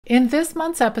In this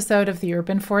month's episode of the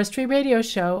Urban Forestry Radio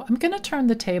Show, I'm going to turn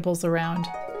the tables around.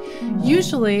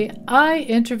 Usually, I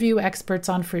interview experts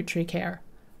on fruit tree care.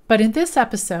 But in this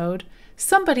episode,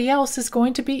 somebody else is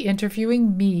going to be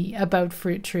interviewing me about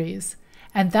fruit trees.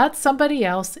 And that somebody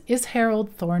else is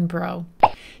Harold Thornbro.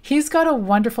 He's got a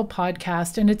wonderful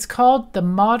podcast, and it's called the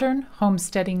Modern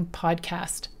Homesteading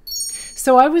Podcast.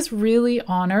 So I was really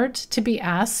honored to be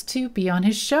asked to be on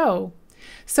his show.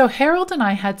 So Harold and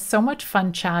I had so much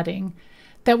fun chatting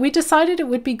that we decided it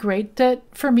would be great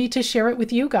for me to share it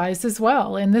with you guys as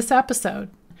well in this episode.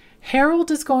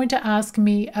 Harold is going to ask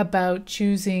me about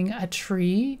choosing a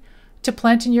tree to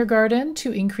plant in your garden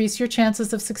to increase your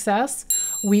chances of success.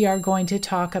 We are going to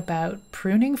talk about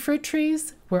pruning fruit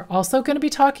trees. We're also going to be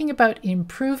talking about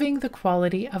improving the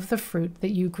quality of the fruit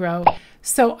that you grow.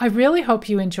 So I really hope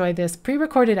you enjoy this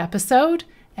pre-recorded episode.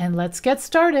 And let's get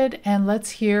started and let's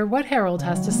hear what Harold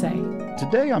has to say.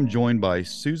 Today, I'm joined by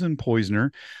Susan Poizner.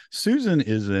 Susan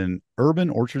is an urban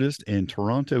orchardist in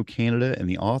Toronto, Canada, and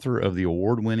the author of the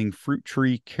award-winning fruit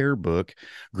tree care book,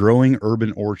 Growing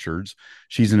Urban Orchards.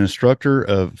 She's an instructor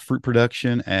of fruit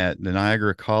production at the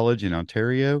Niagara College in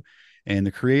Ontario and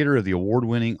the creator of the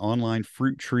award-winning online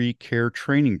fruit tree care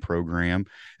training program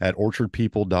at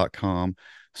orchardpeople.com.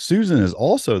 Susan is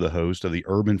also the host of the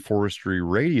Urban Forestry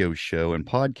Radio Show and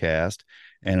podcast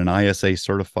and an ISA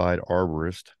certified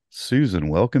arborist. Susan,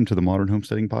 welcome to the Modern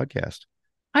Homesteading Podcast.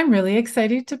 I'm really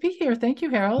excited to be here. Thank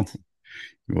you, Harold.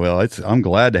 Well, I'm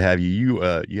glad to have you.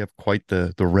 You have quite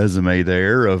the resume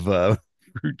there of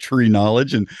fruit tree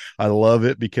knowledge, and I love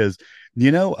it because,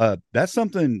 that's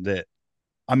something that,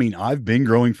 I've been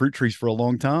growing fruit trees for a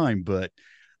long time, but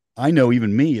I know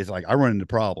even me, it's like I run into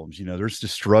problems. There's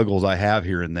just struggles I have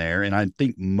here and there. And I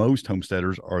think most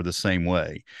homesteaders are the same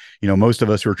way. Most of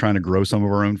us who are trying to grow some of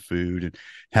our own food and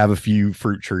have a few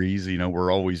fruit trees,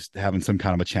 we're always having some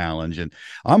kind of a challenge. And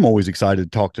I'm always excited to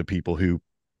talk to people who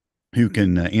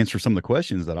can answer some of the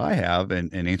questions that I have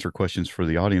and answer questions for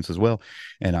the audience as well.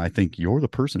 And I think you're the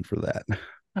person for that.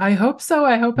 I hope so.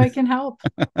 I hope I can help.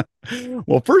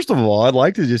 Well, first of all, I'd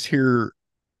like to just hear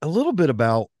a little bit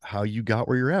about how you got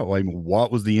where you're at.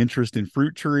 What was the interest in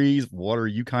fruit trees? What are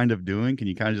you kind of doing? Can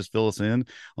you kind of just fill us in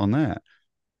on that?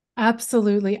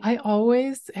 Absolutely.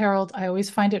 Harold, I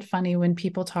always find it funny when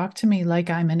people talk to me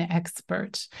like I'm an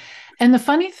expert. And the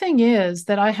funny thing is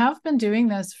that I have been doing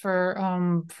this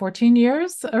for 14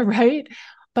 years, right?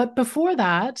 But before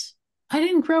that, I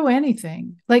didn't grow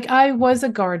anything. Like I was a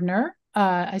gardener.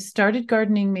 I started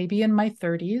gardening maybe in my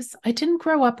 30s. I didn't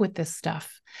grow up with this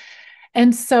stuff.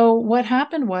 And so what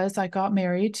happened was I got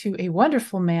married to a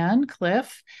wonderful man,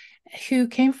 Cliff, who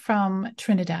came from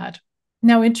Trinidad.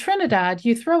 Now in Trinidad,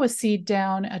 you throw a seed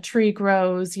down, a tree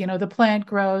grows, the plant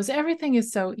grows, everything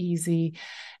is so easy.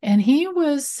 And he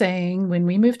was saying, when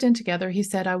we moved in together, he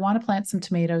said, I want to plant some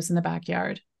tomatoes in the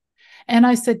backyard. And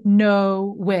I said,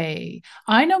 no way.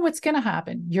 I know what's going to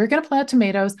happen. You're going to plant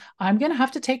tomatoes. I'm going to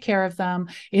have to take care of them.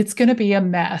 It's going to be a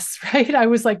mess, right? I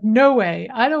was like, no way.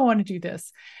 I don't want to do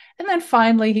this. And then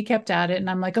finally he kept at it and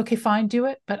I'm like, okay, fine, do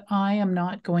it. But I am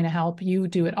not going to help you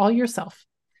do it all yourself.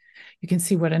 You can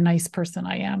see what a nice person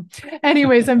I am.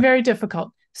 Anyways, I'm very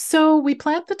difficult. So we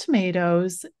plant the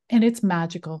tomatoes and it's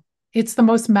magical. It's the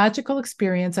most magical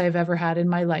experience I've ever had in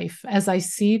my life as I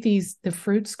see the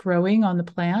fruits growing on the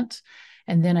plant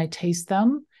and then I taste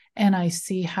them and I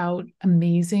see how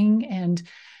amazing. And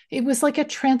it was like a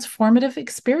transformative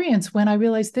experience when I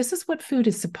realized this is what food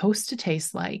is supposed to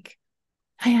taste like.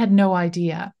 I had no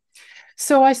idea.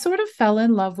 So I sort of fell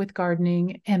in love with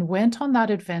gardening and went on that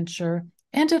adventure,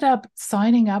 ended up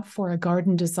signing up for a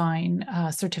garden design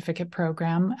certificate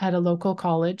program at a local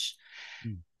college.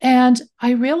 And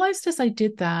I realized as I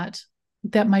did that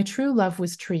my true love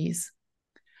was trees.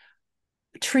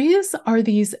 Trees are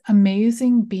these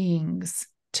amazing beings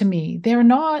to me. They're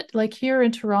not like here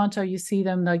in Toronto, you see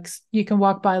them like you can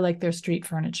walk by like they're street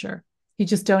furniture. You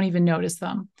just don't even notice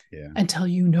them until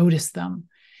you notice them.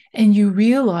 And you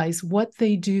realize what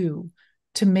they do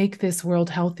to make this world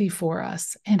healthy for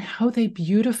us and how they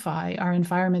beautify our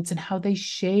environments and how they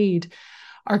shade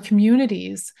our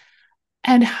communities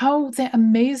and how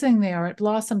amazing they are at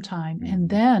blossom time. And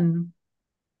then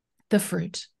the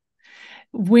fruit.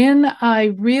 When I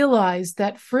realized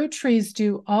that fruit trees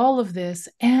do all of this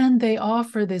and they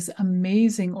offer this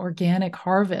amazing organic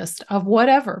harvest of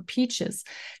whatever, peaches,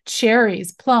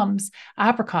 cherries, plums,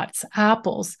 apricots,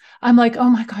 apples, I'm like, oh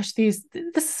my gosh, this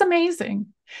is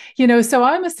amazing. So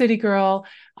I'm a city girl.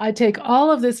 I take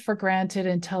all of this for granted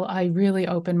until I really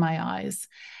open my eyes.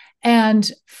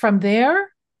 And from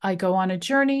there, I go on a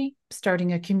journey,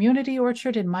 starting a community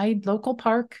orchard in my local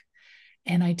park.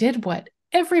 And I did what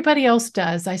everybody else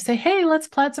does. I say, hey, let's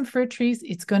plant some fruit trees.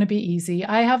 It's going to be easy.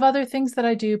 I have other things that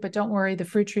I do, but don't worry, the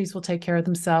fruit trees will take care of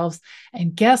themselves.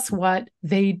 And guess what?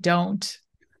 They don't.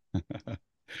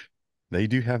 They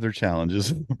do have their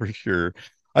challenges for sure.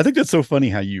 I think that's so funny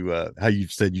how you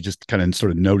said you just kind of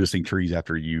started noticing trees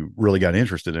after you really got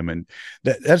interested in them,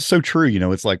 and that's so true. You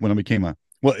know, it's like when I became a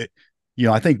well, it, you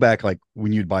know, I think back like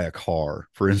when you'd buy a car,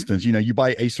 for instance. You know, you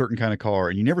buy a certain kind of car,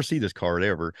 and you never see this car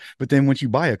ever, but then once you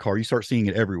buy a car, you start seeing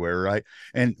it everywhere, right?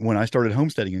 And when I started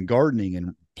homesteading and gardening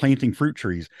and planting fruit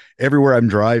trees, everywhere I'm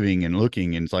driving and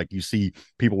looking, and it's like you see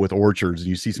people with orchards and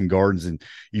you see some gardens, and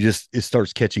you just it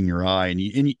starts catching your eye,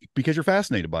 and because you're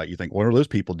fascinated by it, you think, what are those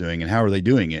people doing and how are they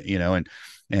doing it, you know?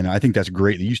 And I think that's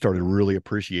great that you started really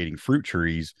appreciating fruit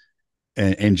trees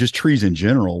and just trees in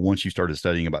general once you started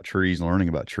studying about trees and learning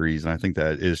about trees. And I think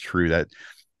that is true, that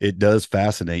it does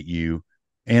fascinate you.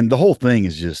 And the whole thing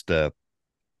is just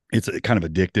it's kind of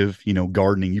addictive, you know.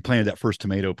 Gardening, you planted that first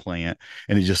tomato plant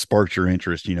and it just sparked your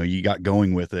interest, you know, you got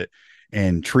going with it.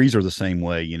 And trees are the same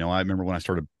way, you know. I remember when I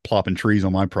started plopping trees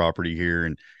on my property here,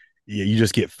 and you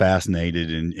just get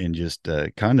fascinated and just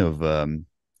kind of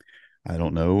I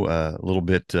don't know, a little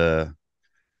bit I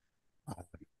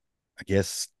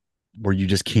guess where you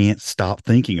just can't stop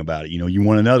thinking about it. You know, you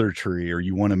want another tree, or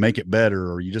you want to make it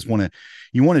better, or you want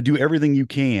to do everything you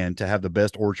can to have the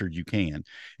best orchard you can.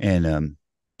 And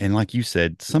like you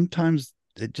said, sometimes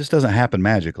it just doesn't happen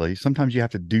magically. Sometimes you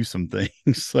have to do some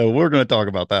things. So we're going to talk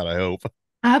about that, I hope.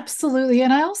 Absolutely.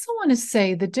 And I also want to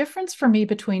say the difference for me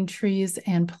between trees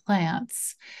and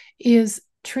plants is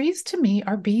trees to me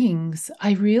are beings.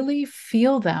 I really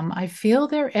feel them. I feel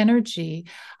their energy.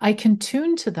 I can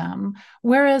tune to them.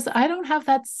 Whereas I don't have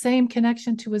that same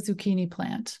connection to a zucchini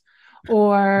plant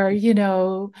or,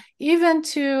 even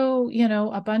to,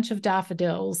 a bunch of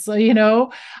daffodils. So,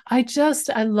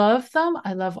 I love them.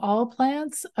 I love all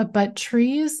plants, but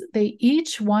trees,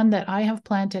 each one that I have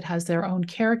planted has their own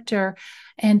character.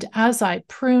 And as I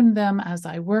prune them, as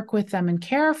I work with them and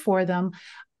care for them,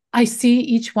 I see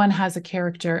each one has a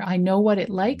character. I know what it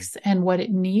likes and what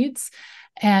it needs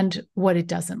and what it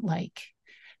doesn't like.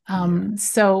 Yeah.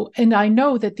 And I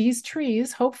know that these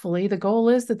trees, hopefully, the goal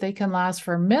is that they can last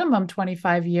for a minimum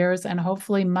 25 years and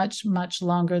hopefully much, much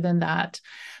longer than that.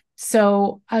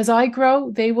 So as I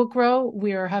grow, they will grow.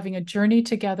 We are having a journey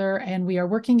together and we are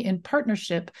working in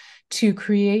partnership to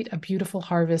create a beautiful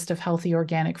harvest of healthy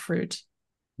organic fruit.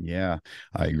 Yeah,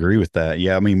 I agree with that.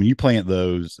 Yeah, I mean, when you plant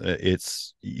those,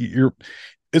 it's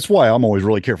why I'm always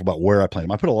really careful about where I plant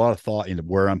them. I put a lot of thought into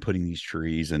where I'm putting these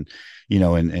trees, and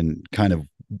and kind of,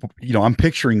 I'm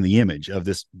picturing the image of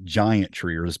this giant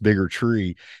tree or this bigger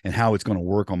tree and how it's going to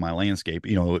work on my landscape.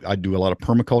 You know, I do a lot of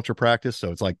permaculture practice,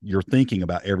 so it's like you're thinking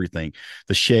about everything,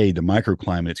 the shade, the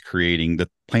microclimate it's creating, the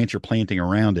plants you're planting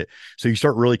around it. So you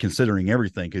start really considering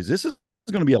everything, because this is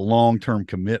going to be a long-term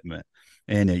commitment,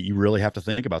 and you really have to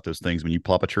think about those things when you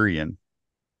plop a tree in.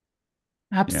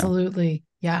 Yeah. Absolutely.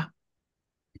 Yeah.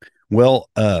 Well,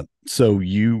 so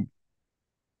you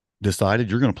decided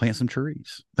you're going to plant some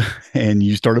trees and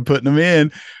you started putting them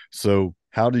in. So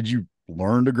how did you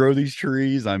learn to grow these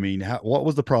trees? I mean, what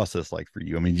was the process like for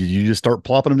you? I mean, did you just start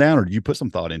plopping them down, or did you put some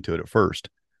thought into it at first?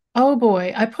 Oh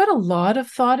boy, I put a lot of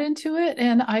thought into it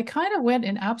and I kind of went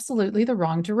in absolutely the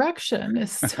wrong direction.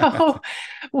 So,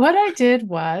 what I did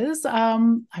was I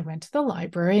went to the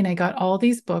library and I got all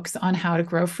these books on how to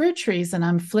grow fruit trees. And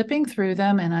I'm flipping through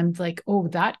them and I'm like, oh,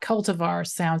 that cultivar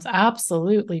sounds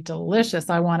absolutely delicious.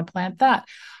 I want to plant that.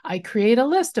 I create a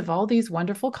list of all these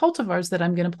wonderful cultivars that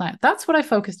I'm going to plant. That's what I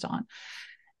focused on.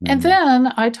 And Mm,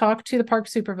 then I talked to the park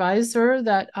supervisor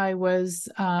that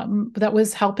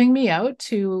was helping me out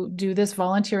to do this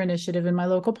volunteer initiative in my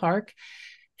local park.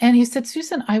 And he said,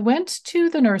 Susan, I went to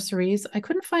the nurseries. I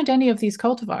couldn't find any of these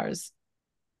cultivars.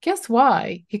 Guess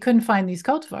why he couldn't find these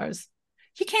cultivars?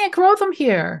 You can't grow them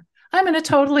here. I'm in a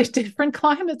totally different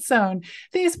climate zone.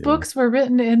 These yeah. books were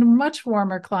written in much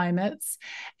warmer climates.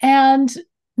 And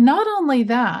not only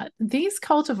that, these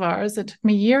cultivars that took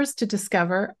me years to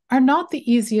discover are not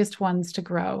the easiest ones to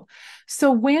grow.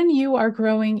 So, when you are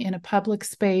growing in a public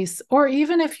space, or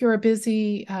even if you're a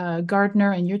busy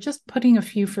gardener and you're just putting a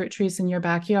few fruit trees in your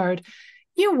backyard,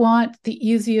 you want the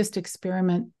easiest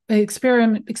experience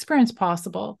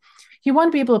possible. You want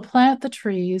to be able to plant the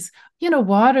trees,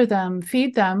 water them,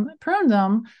 feed them, prune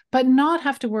them, but not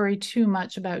have to worry too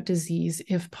much about disease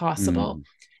if possible. Mm.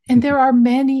 And there are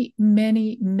many,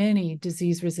 many, many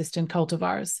disease resistant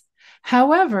cultivars.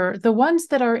 However, the ones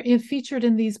that are featured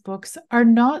in these books are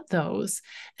not those.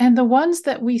 And the ones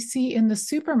that we see in the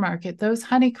supermarket, those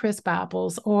Honeycrisp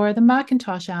apples or the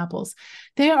Macintosh apples,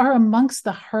 they are amongst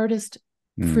the hardest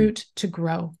Mm. fruit to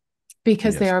grow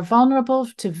because they Yes. are vulnerable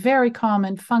to very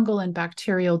common fungal and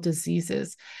bacterial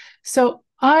diseases. So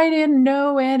I didn't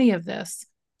know any of this.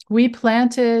 We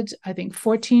planted, I think,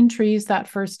 14 trees that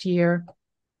first year.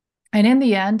 And in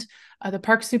the end, the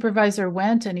park supervisor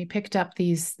went and he picked up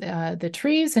the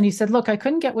trees and he said, look, I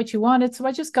couldn't get what you wanted. So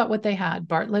I just got what they had: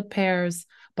 Bartlett pears,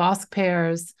 Bosc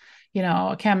pears.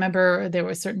 I can't remember. There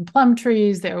were certain plum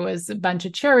trees. There was a bunch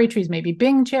of cherry trees, maybe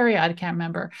Bing cherry. I can't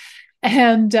remember.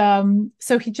 And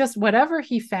so he just, whatever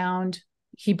he found,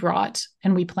 he brought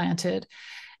and we planted.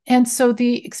 And so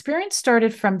the experience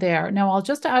started from there. Now, I'll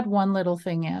just add one little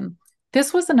thing in.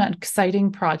 This was an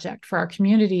exciting project for our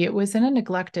community. It was in a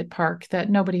neglected park that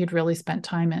nobody had really spent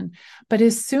time in. But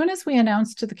as soon as we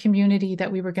announced to the community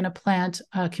that we were going to plant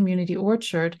a community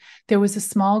orchard, there was a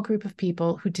small group of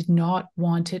people who did not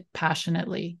want it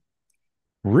passionately.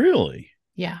 Really?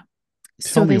 Yeah.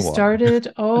 Tell So me they why.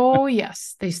 started, oh,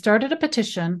 yes, they started a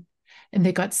petition and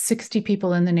they got 60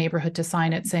 people in the neighborhood to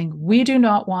sign it saying, we do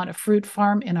not want a fruit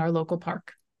farm in our local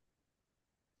park.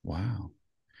 Wow.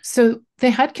 So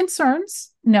they had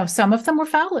concerns. Now, some of them were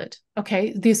valid.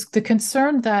 Okay. The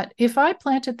concern that if I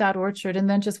planted that orchard and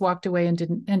then just walked away and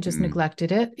just Mm.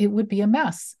 neglected it, it would be a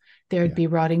mess. There'd Yeah. be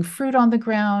rotting fruit on the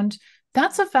ground.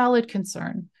 That's a valid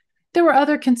concern. There were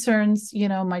other concerns,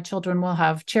 my children will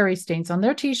have cherry stains on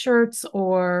their t-shirts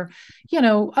or,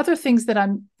 other things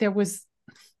there was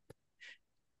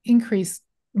increased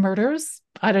murders.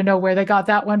 I don't know where they got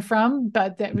that one from,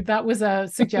 but that was a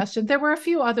suggestion. There were a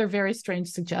few other very strange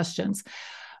suggestions.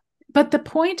 But the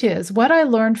point is, what I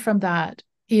learned from that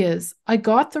is I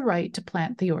got the right to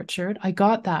plant the orchard. I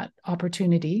got that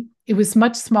opportunity. It was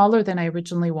much smaller than I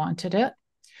originally wanted it,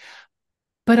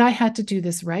 but I had to do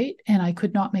this right and I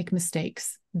could not make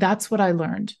mistakes. That's what I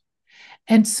learned.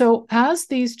 And so as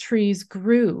these trees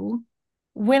grew,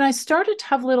 when I started to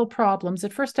have little problems,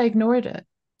 at first I ignored it.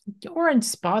 Orange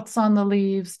spots on the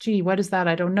leaves. Gee, what is that?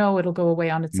 I don't know. It'll go away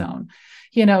on its Mm.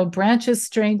 own. Branches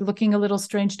strange, looking a little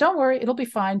strange. Don't worry, it'll be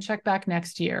fine. Check back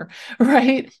next year,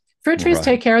 right? Fruit trees take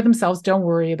Right. care of themselves. Don't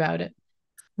worry about it.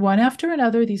 One after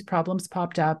another, these problems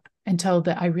popped up until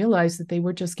I realized that they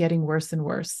were just getting worse and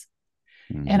worse.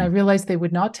 And I Hmm. realized they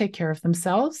would not take care of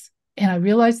themselves. And I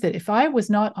realized that if I was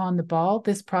not on the ball,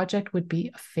 this project would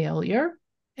be a failure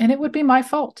and it would be my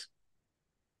fault.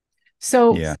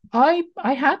 So Yeah. I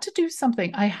had to do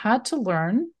something. I had to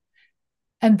learn.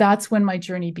 And that's when my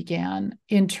journey began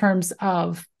in terms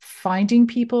of finding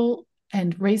people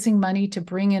and raising money to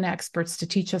bring in experts to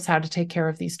teach us how to take care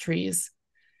of these trees.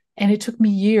 And it took me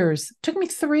years. It took me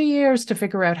 3 years to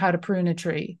figure out how to prune a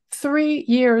tree. 3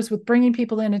 years with bringing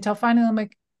people in until finally I'm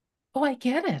like, oh, I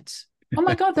get it. Oh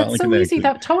my God, that's Finally so easy. connected.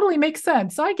 That totally makes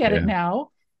sense. I get it Yeah. now.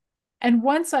 And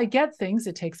once I get things,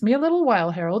 it takes me a little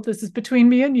while, Harold. This is between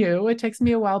me and you. It takes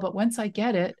me a while, but once I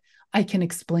get it, I can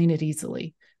explain it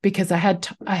easily because I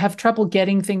have trouble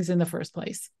getting things in the first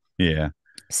place. Yeah.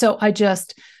 So I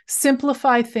just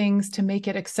simplify things to make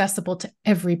it accessible to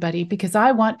everybody because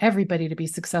I want everybody to be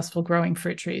successful growing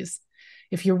fruit trees.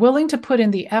 If you're willing to put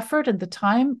in the effort and the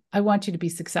time, I want you to be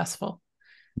successful.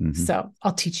 Hmm. So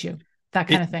I'll teach you that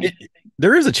kind It, of thing. it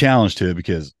there is a challenge to it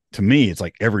because to me it's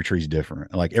like every tree's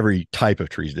different. Like every type of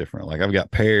tree is different. Like I've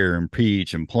got pear and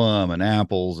peach and plum and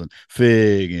apples and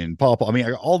fig and pawpaw. I mean,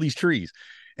 I got all these trees.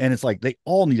 And it's like they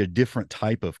all need a different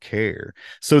type of care.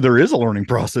 So there is a learning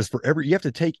process for every, you have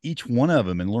to take each one of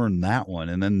them and learn that one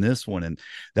and then this one. And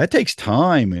that takes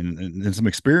time and some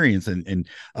experience and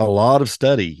a lot of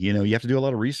study. You have to do a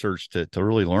lot of research to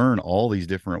really learn all these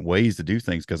different ways to do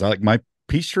things. Cause I like my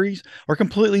peach trees are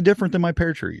completely different than my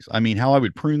pear trees. I mean, how I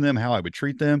would prune them, how I would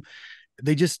treat them,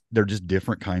 they're just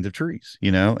different kinds of trees,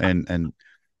 and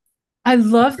I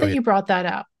love go that ahead. you brought that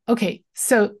up. Okay,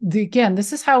 so again,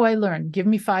 this is how I learned. Give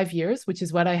me 5 years, which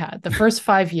is what I had the first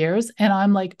 5 years. And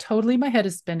I'm like, totally, my head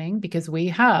is spinning because we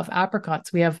have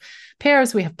apricots, we have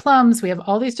pears, we have plums, we have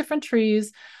all these different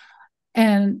trees.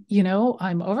 And,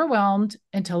 I'm overwhelmed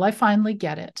until I finally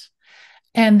get it.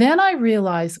 And then I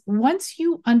realize once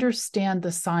you understand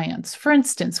the science, for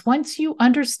instance, once you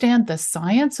understand the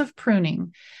science of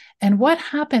pruning and what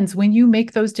happens when you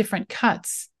make those different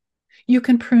cuts, you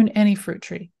can prune any fruit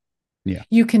tree. Yeah.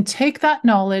 You can take that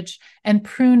knowledge and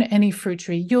prune any fruit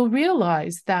tree. You'll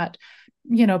realize that,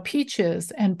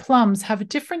 peaches and plums have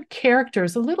different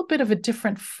characters, a little bit of a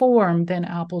different form than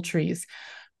apple trees,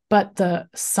 but the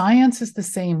science is the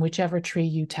same, whichever tree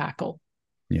you tackle.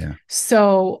 Yeah.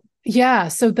 So, yeah,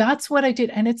 so that's what I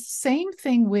did. And it's the same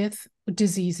thing with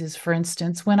diseases, for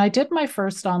instance. When I did my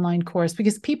first online course,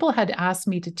 because people had asked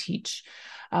me to teach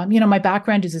My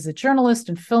background is as a journalist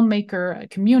and filmmaker, a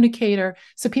communicator.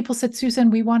 So people said,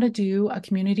 Susan, we want to do a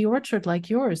community orchard like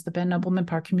yours, the Ben Nobleman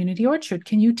Park Community Orchard.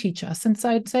 Can you teach us? And so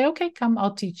I'd say, okay, come,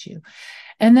 I'll teach you.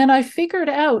 And then I figured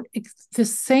out it's the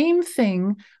same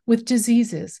thing with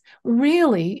diseases.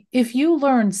 Really, if you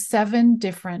learn 7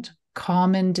 different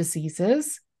common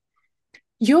diseases,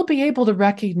 you'll be able to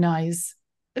recognize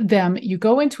them. You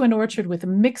go into an orchard with a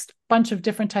mixed bunch of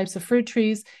different types of fruit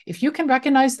trees. If you can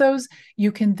recognize those,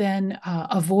 you can then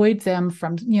avoid them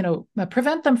from,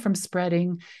 prevent them from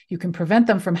spreading. You can prevent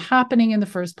them from happening in the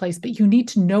first place, but you need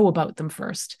to know about them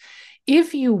first.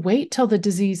 If you wait till the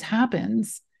disease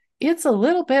happens, it's a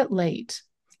little bit late.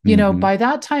 Hmm. By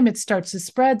that time it starts to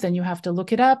spread, then you have to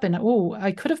look it up and, oh,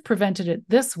 I could have prevented it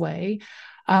this way.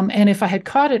 And if I had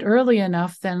caught it early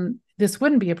enough, then this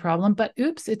wouldn't be a problem, but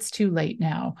oops, it's too late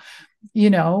now,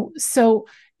 So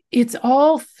it's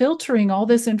all filtering all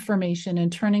this information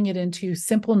and turning it into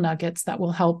simple nuggets that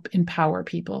will help empower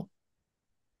people.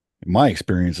 My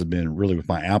experience has been really with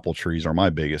my apple trees are my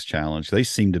biggest challenge. They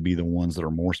seem to be the ones that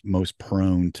are most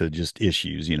prone to just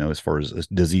issues, as far as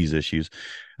disease issues.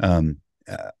 Um,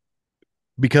 uh,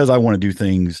 because I want to do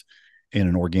things in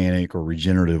an organic or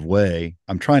regenerative way,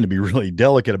 I'm trying to be really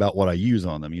delicate about what I use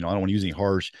on them. I don't want to use any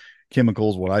harsh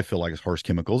chemicals, what I feel like is harsh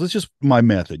chemicals. It's just my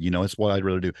method, it's what I'd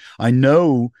rather do. I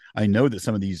know that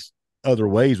some of these other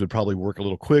ways would probably work a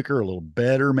little quicker, a little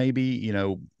better, maybe,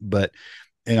 but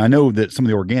and I know that some of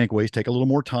the organic ways take a little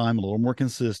more time, a little more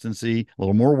consistency, a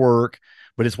little more work,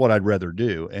 but it's what I'd rather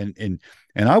do. And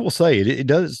I will say it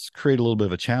does create a little bit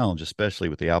of a challenge, especially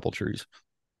with the apple trees.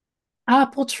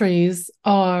 Apple trees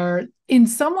are in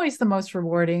some ways the most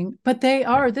rewarding, but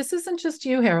this isn't just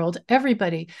you, Harold,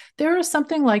 everybody. There are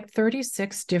something like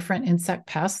 36 different insect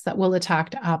pests that will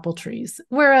attack apple trees.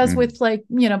 Whereas Mm, with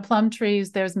plum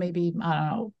trees, there's maybe, I don't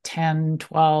know, 10,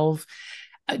 12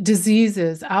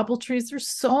 diseases. Apple trees are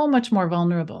so much more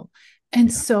vulnerable. And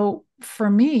yeah. so for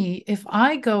me, if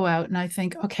I go out and I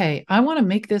think, okay, I want to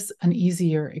make this an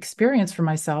easier experience for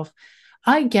myself,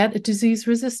 I get a disease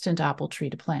resistant apple tree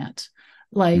to plant,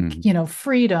 like, Mm,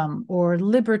 Freedom or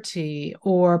Liberty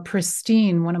or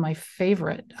Pristine, one of my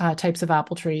favorite types of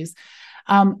apple trees.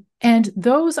 And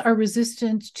those are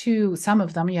resistant to some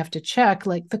of them. You have to check,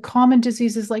 like the common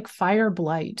diseases like fire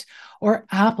blight or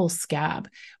apple scab.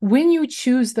 When you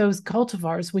choose those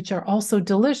cultivars, which are also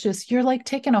delicious, you're like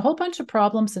taking a whole bunch of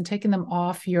problems and taking them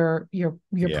off your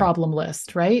yeah. problem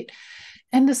list, right?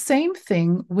 And the same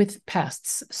thing with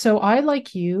pests. So I,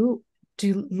 like you,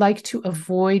 do like to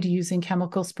avoid using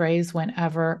chemical sprays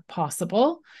whenever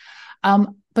possible.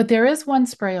 But there is one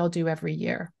spray I'll do every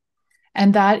year,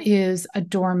 and that is a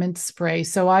dormant spray.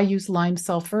 So I use lime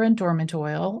sulfur and dormant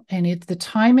oil, and the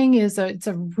timing it's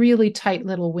a really tight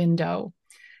little window,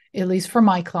 at least for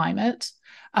my climate.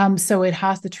 So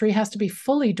the tree has to be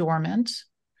fully dormant,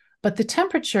 but the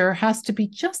temperature has to be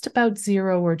just about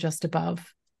zero or just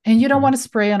above. And you don't Okay. want to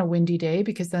spray on a windy day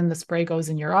because then the spray goes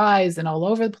in your eyes and all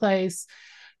over the place.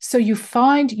 So you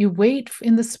wait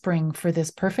in the spring for this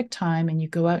perfect time and you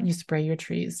go out and you spray your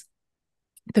trees.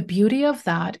 The beauty of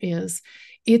that is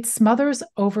it smothers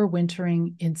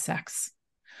overwintering insects.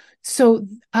 So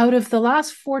out of the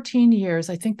last 14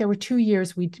 years, I think there were 2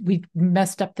 years we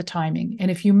messed up the timing. And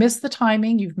if you miss the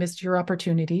timing, you've missed your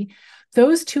opportunity.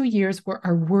 Those 2 years were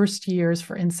our worst years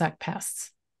for insect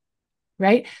pests,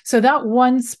 right? So that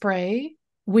one spray,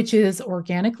 which is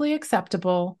organically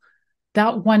acceptable,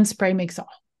 that one spray makes a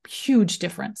huge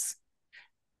difference.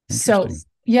 So Interesting.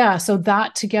 yeah, so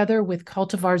that together with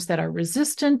cultivars that are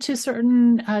resistant to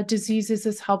certain diseases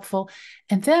is helpful.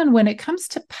 And then when it comes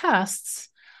to pests,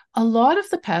 a lot of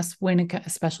the pests,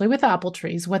 especially with apple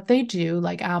trees, what they do,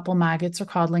 like apple maggots or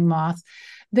codling moth,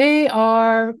 they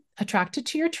are attracted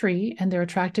to your tree and they're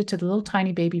attracted to the little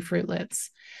tiny baby fruitlets.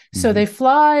 So Hmm. they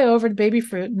fly over to baby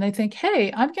fruit and they think,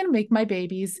 hey, I'm going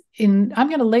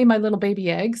to lay my little baby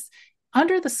eggs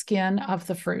under the skin of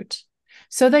the fruit.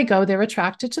 So they're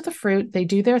attracted to the fruit, they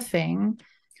do their thing,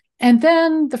 and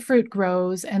then the fruit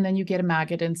grows, and then you get a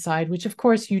maggot inside, which of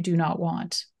course you do not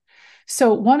want.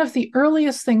 So, one of the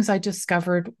earliest things I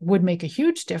discovered would make a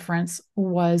huge difference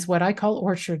was what I call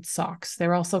orchard socks.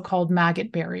 They're also called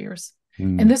maggot barriers.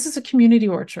 And Mm, this is a community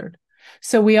orchard.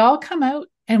 So, we all come out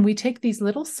and we take these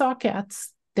little sockettes.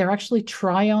 They're actually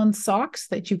try on socks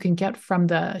that you can get from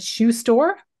the shoe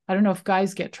store. I don't know if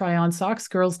guys get try on socks,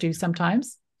 girls do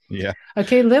sometimes. yeah.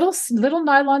 Okay, little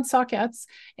nylon sockets,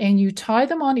 and you tie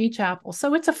them on each apple.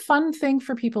 So it's a fun thing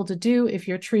for people to do. If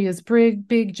your tree is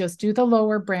big, just do the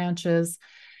lower branches,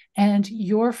 and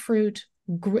your fruit.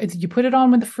 You put it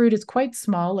on when the fruit is quite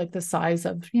small, like the size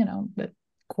of a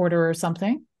quarter or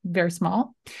something. very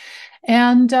small.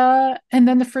 And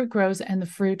then the fruit grows, and the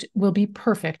fruit will be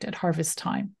perfect at harvest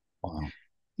time. Wow.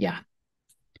 Yeah.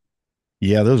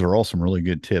 Yeah, those are all some really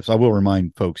good tips. I will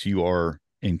remind folks you are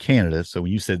in Canada. So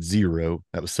when you said zero,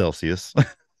 that was Celsius.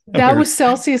 That was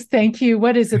Celsius. Thank you.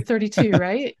 What is it? 32,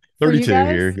 right? For you 32 guys?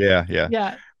 here. Yeah, yeah.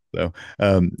 Yeah. So,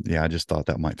 yeah, I just thought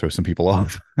that might throw some people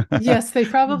off. Yes, they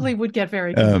probably would get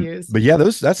very confused. But yeah,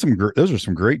 those are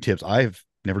some great tips. I've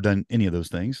never done any of those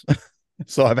things.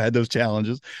 So I've had those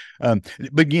challenges. But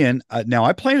again, now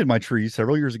I planted my trees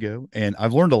several years ago, and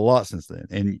I've learned a lot since then.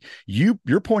 And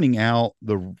you're pointing out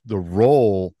the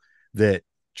role that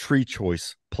tree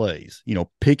choice plays. You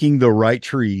know, picking the right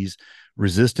trees,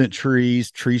 resistant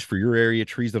trees, trees for your area,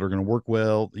 trees that are going to work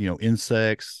well. You know,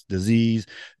 insects, disease,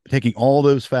 taking all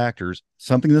those factors.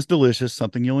 Something that's delicious,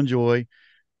 something you'll enjoy.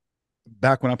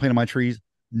 Back when I planted my trees,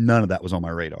 none of that was on my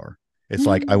radar. It's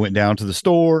like I Mm. went down to the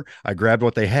store, I grabbed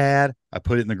what they had, I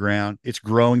put it in the ground. It's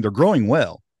growing. They're growing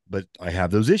well, but I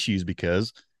have those issues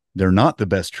because they're not the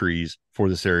best trees for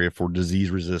this area for disease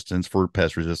resistance, for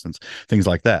pest resistance, things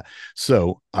like that.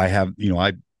 So I have,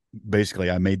 I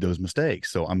basically I made those mistakes.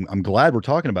 So I'm glad we're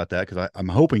talking about that because I'm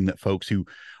hoping that folks who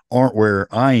aren't where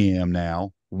I am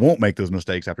now won't make those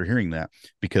mistakes after hearing that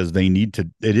because they need to.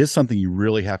 It is something you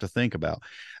really have to think about.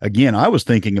 Again, I was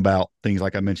thinking about things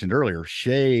like I mentioned earlier,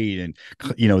 shade and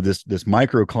this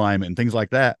microclimate and things like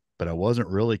that, but I wasn't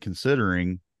really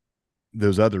considering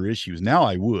those other issues. Now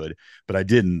I would, but I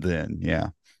didn't then. Yeah.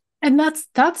 And that's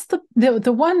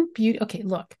the one beauty. Okay,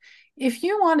 look, if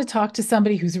you want to talk to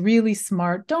somebody who's really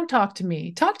smart, don't talk to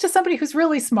me. Talk to somebody who's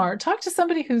really smart. Talk to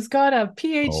somebody who's got a Oh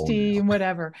PhD yeah. and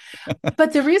whatever.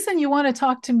 But the reason you want to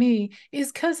talk to me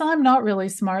is because I'm not really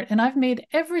smart and I've made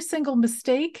every single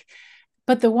mistake.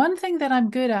 But the one thing that I'm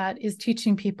good at is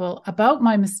teaching people about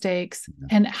my mistakes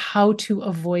and how to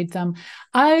avoid them.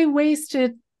 I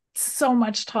wasted so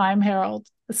much time, Harold,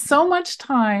 so much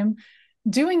time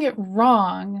doing it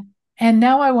wrong. And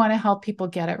now I want to help people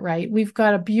get it right. We've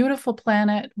got a beautiful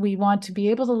planet. We want to be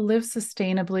able to live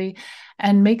sustainably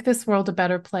and make this world a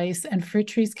better place. And fruit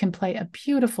trees can play a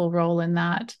beautiful role in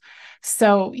that.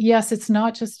 So yes, it's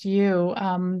not just you.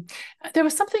 There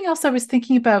was something else I was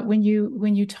thinking about when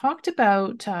you talked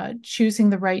about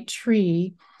choosing the right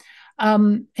tree.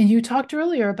 And you talked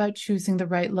earlier about choosing the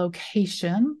right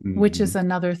location, which Mm-hmm. is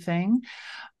another thing.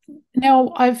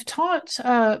 Now, I've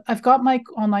got my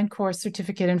online course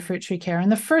certificate in fruit tree care. And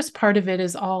the first part of it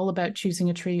is all about choosing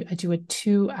a tree. I do a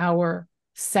 2 hour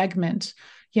segment,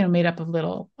 made up of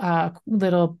little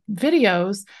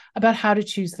videos about how to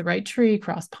choose the right tree,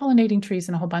 cross-pollinating trees,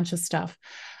 and a whole bunch of stuff.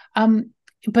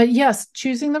 But yes,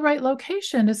 choosing the right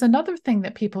location is another thing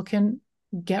that people can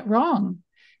get wrong.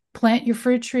 Plant your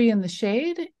fruit tree in the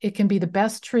shade. It can be the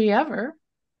best tree ever,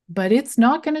 but it's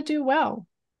not going to do well.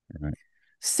 Right.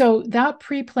 So that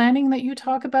pre-planning that you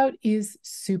talk about is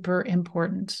super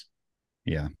important.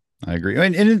 Yeah, I agree.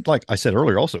 And like I said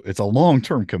earlier, also, it's a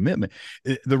long-term commitment.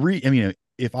 I mean,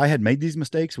 if I had made these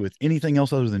mistakes with anything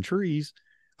else other than trees,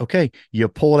 okay, you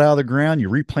pull it out of the ground, you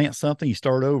replant something, you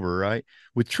start over, right?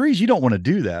 With trees, you don't want to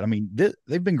do that. I mean,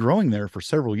 they've been growing there for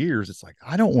several years. It's like,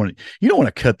 you don't want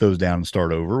to cut those down and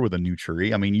start over with a new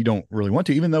tree. I mean, you don't really want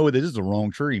to, even though it is the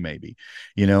wrong tree, maybe,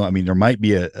 I mean, there might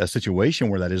be a situation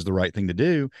where that is the right thing to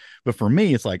do. But for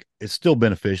me, it's like, it's still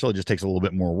beneficial. It just takes a little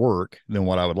bit more work than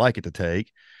what I would like it to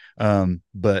take.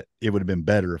 But it would have been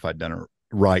better if I'd done it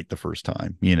right the first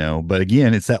time, but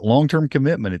again, it's that long-term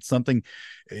commitment. It's something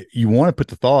you want to put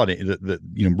the thought in that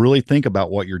really think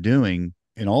about what you're doing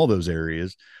in all those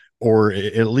areas, or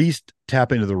at least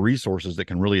tap into the resources that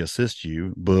can really assist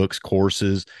you, books,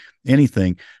 courses,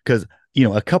 anything. Because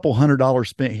a couple $100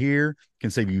 spent here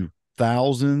can save you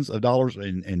thousands of dollars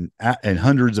and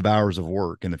hundreds of hours of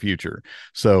work in the future.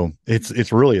 So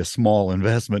it's really a small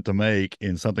investment to make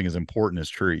in something as important as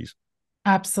trees.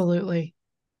 Absolutely.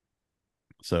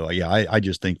 So yeah, I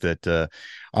just think that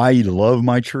I love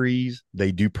my trees.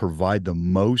 They do provide the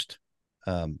most,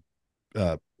 um,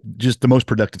 uh, just the most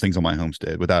productive things on my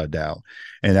homestead, without a doubt,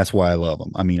 and that's why I love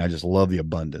them. I mean, I just love the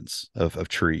abundance of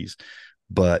trees.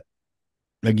 But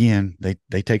again,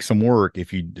 they take some work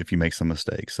if you make some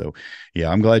mistakes. So yeah,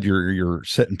 I'm glad you're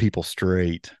setting people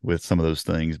straight with some of those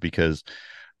things because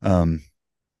um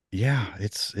yeah,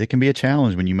 it can be a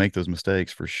challenge when you make those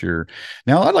mistakes for sure.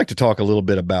 Now, I'd like to talk a little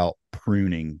bit about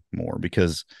pruning more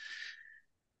because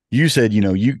you said,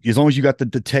 you as long as you got the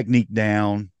technique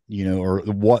down, or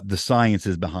what the science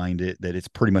is behind it, that it's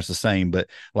pretty much the same. But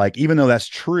like, even though that's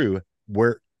true,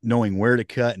 where knowing where to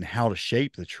cut and how to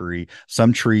shape the tree,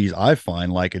 some trees I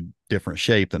find like a different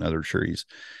shape than other trees.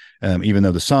 Even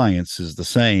though the science is the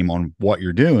same on what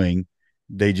you're doing,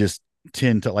 they just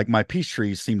tend to, like, my peach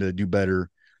trees seem to do better.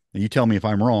 And you tell me if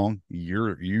I'm wrong.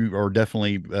 You are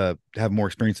definitely have more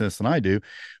experience in this than I do,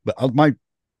 but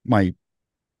my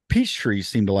peach trees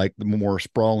seem to like the more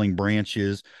sprawling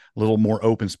branches, a little more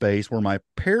open space, where my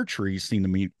pear trees seem to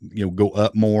me, go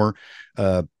up more,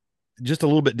 uh, just a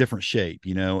little bit different shape,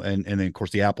 and then of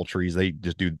course the apple trees, they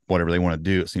just do whatever they want to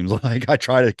do. It seems like I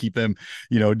try to keep them,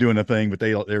 doing a thing, but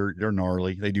they're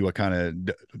gnarly. They do a kind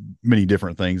of many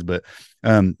different things, but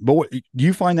what, do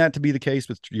you find that to be the case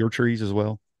with your trees as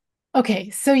well? Okay,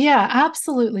 so yeah,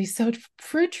 absolutely. So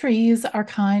fruit trees are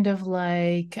kind of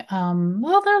like,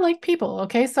 well, they're like people.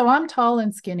 Okay, so I'm tall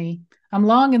and skinny. I'm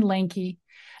long and lanky.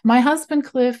 My husband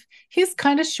Cliff, he's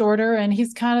kind of shorter and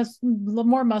he's kind of a little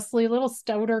more muscly, a little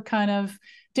stouter, kind of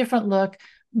different look.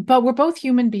 But we're both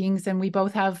human beings and we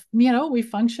both have, we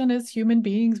function as human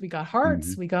beings. We got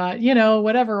hearts, Hmm. we got,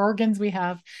 whatever organs we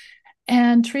have.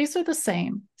 And trees are the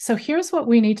same. So here's what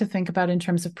we need to think about in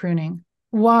terms of pruning.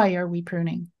 Why are we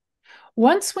pruning?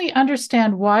 Once we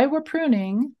understand why we're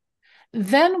pruning,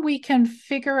 then we can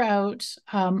figure out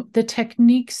the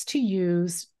techniques to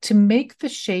use to make the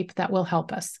shape that will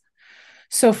help us.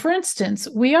 So, for instance,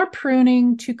 we are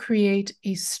pruning to create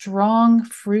a strong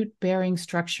fruit bearing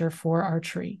structure for our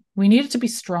tree. We need it to be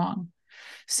strong.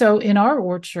 So, in our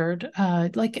orchard,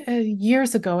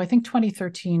 years ago, I think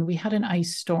 2013, we had an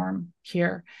ice storm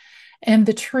here. And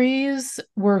the trees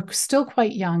were still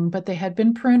quite young, but they had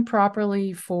been pruned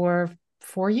properly for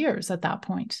 4 years at that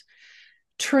point.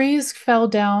 Trees fell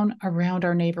down around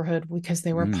our neighborhood because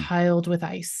they were Mm. piled with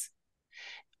ice.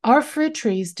 Our fruit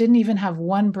trees didn't even have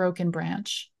one broken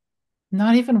branch,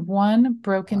 not even one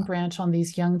broken Wow. branch on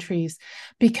these young trees,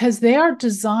 because they are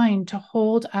designed to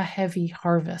hold a heavy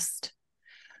harvest.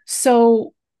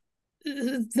 So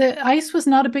the ice was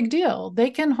not a big deal.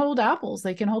 They can hold apples,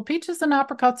 they can hold peaches and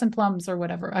apricots and plums or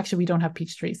whatever. Actually, we don't have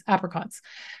peach trees, apricots.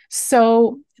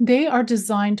 So they are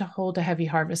designed to hold a heavy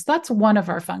harvest. That's one of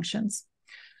our functions.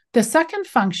 The second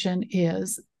function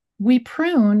is we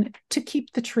prune to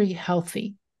keep the tree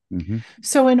healthy. Hmm.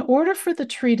 So, in order for the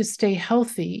tree to stay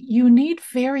healthy, you need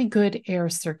very good air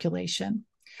circulation.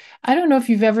 I don't know if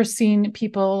you've ever seen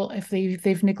people, if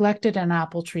they've neglected an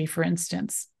apple tree, for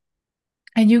instance,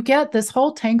 and you get this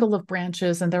whole tangle of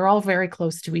branches and they're all very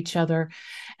close to each other,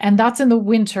 and that's in the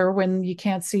winter when you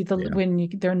can't see Yeah.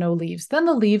 there are no leaves. Then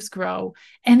the leaves grow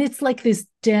and it's like this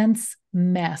dense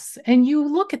mess, and you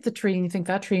look at the tree and you think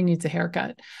that tree needs a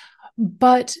haircut.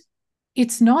 But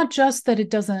it's not just that it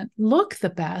doesn't look the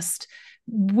best.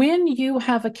 When you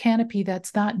have a canopy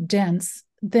that's that dense,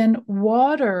 then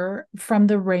water from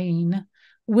the rain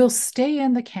will stay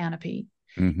in the canopy.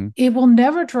 Hmm. It will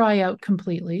never dry out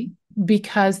completely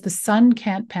because the sun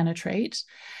can't penetrate.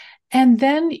 And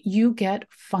then you get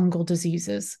fungal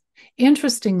diseases.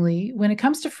 Interestingly, when it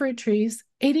comes to fruit trees,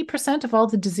 80% of all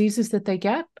the diseases that they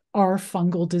get are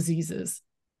fungal diseases,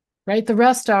 right? The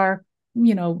rest are,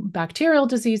 bacterial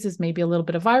diseases, maybe a little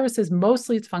bit of viruses.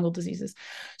 Mostly it's fungal diseases.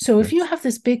 So if you That's. have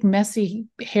this big, messy,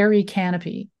 hairy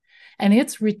canopy and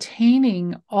it's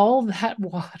retaining all that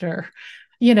water,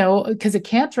 because it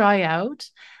can't dry out,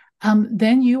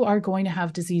 then you are going to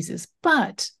have diseases.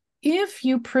 But if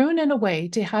you prune in a way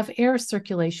to have air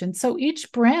circulation, so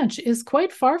each branch is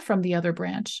quite far from the other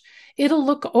branch, it'll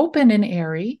look open and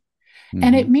airy.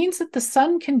 And Hmm. it means that the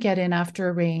sun can get in after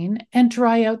a rain and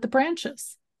dry out the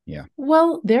branches. Yeah.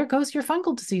 Well, there goes your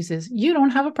fungal diseases. You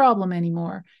don't have a problem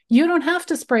anymore. You don't have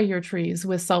to spray your trees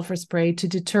with sulfur spray to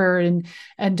deter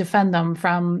and defend them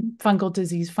from fungal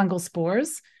disease, fungal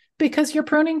spores, because you're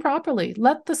pruning properly.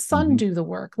 Let the sun Hmm. do the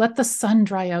work. Let the sun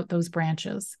dry out those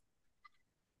branches.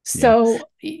 Yeah. So,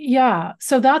 yeah,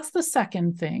 so that's the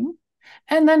second thing.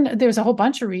 And then there's a whole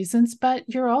bunch of reasons, but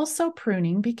you're also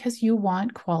pruning because you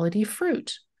want quality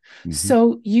fruit. Hmm.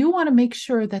 So you want to make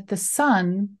sure that the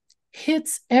sun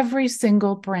hits every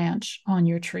single branch on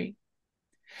your tree.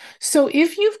 So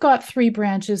if you've got three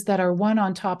branches that are one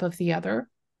on top of the other,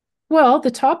 well,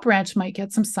 the top branch might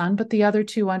get some sun, but the other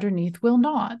two underneath will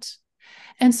not.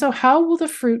 And so, how will the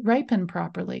fruit ripen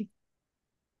properly?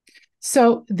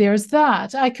 So there's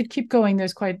that. I could keep going.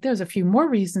 There's a few more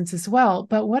reasons as well.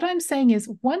 But what I'm saying is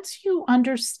once you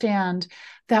understand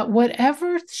that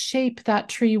whatever shape that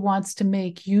tree wants to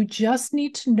make, you just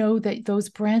need to know that those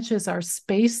branches are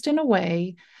spaced in a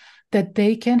way that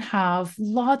they can have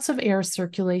lots of air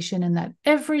circulation and that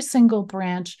every single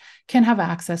branch can have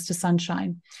access to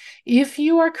sunshine. If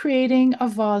you are creating a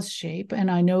vase shape, and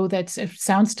I know that it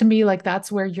sounds to me like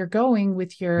that's where you're going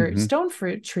with your Hmm. stone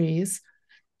fruit trees,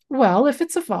 well, if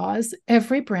it's a vase,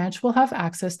 every branch will have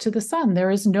access to the sun.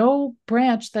 There is no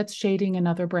branch that's shading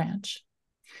another branch.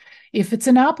 If it's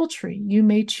an apple tree, you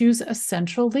may choose a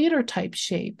central leader type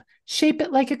shape. Shape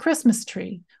it like a Christmas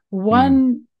tree.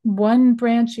 Mm, One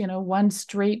branch, one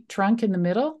straight trunk in the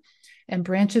middle and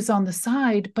branches on the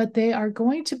side, but they are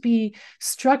going to be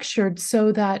structured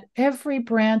so that every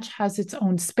branch has its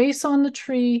own space on the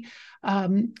tree,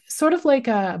 sort of like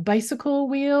a bicycle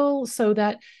wheel, so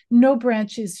that no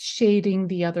branch is shading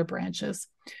the other branches.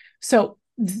 So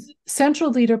central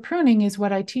leader pruning is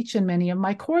what I teach in many of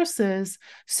my courses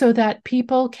so that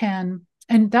people can,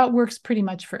 and that works pretty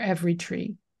much for every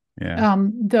tree. yeah.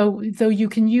 Though you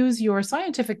can use your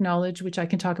scientific knowledge, which I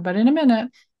can talk about in a minute,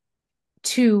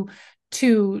 to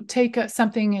take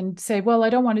something and say, well, I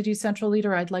don't want to do central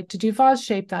leader, I'd like to do vase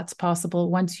shape. That's possible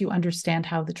once you understand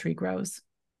how the tree grows.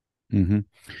 Hmm.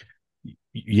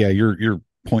 Yeah, you're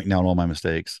pointing out all my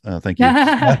mistakes. Thank you.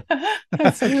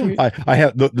 That's so cute. I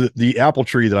have the apple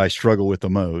tree that I struggle with the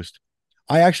most.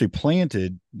 I actually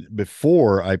planted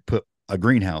before I put a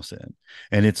greenhouse in,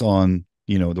 and it's on,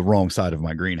 the wrong side of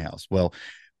my greenhouse. Well,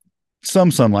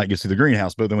 some sunlight gets through the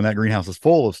greenhouse, but then when that greenhouse is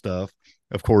full of stuff,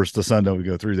 of course, the sun don't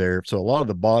go through there. So a lot of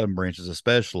the bottom branches,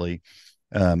 especially,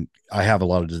 I have a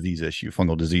lot of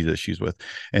fungal disease issues with,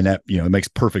 and that, it makes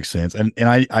perfect sense. And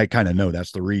I kind of know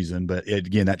that's the reason, but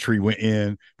again, that tree went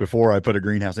in before I put a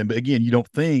greenhouse in. But again, you don't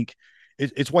think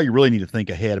it's why you really need to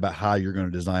think ahead about how you're going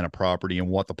to design a property and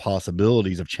what the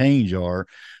possibilities of change are,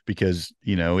 because,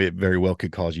 it very well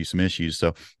could cause you some issues.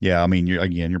 So yeah, I mean,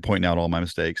 you're pointing out all my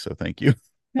mistakes. So thank you.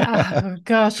 Oh,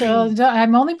 gosh,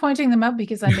 I'm only pointing them out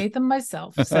because I made them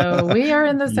myself. So we are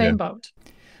in the Yeah. same boat.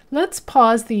 Let's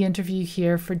pause the interview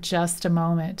here for just a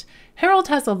moment. Harold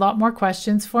has a lot more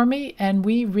questions for me, and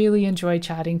we really enjoy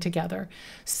chatting together.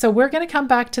 So we're going to come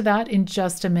back to that in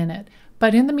just a minute.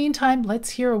 But in the meantime,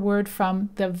 let's hear a word from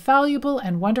the valuable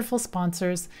and wonderful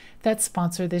sponsors that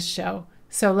sponsor this show.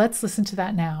 So let's listen to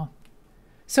that now.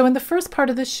 So in the first part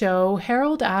of the show,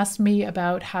 Harold asked me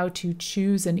about how to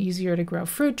choose an easier to grow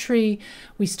fruit tree.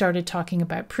 We started talking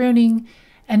about pruning.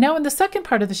 And now in the second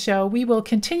part of the show, we will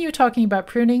continue talking about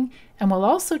pruning, and we'll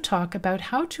also talk about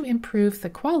how to improve the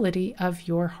quality of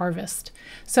your harvest.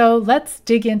 So let's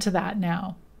dig into that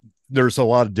now. There's a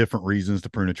lot of different reasons to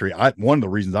prune a tree. One of the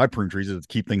reasons I prune trees is to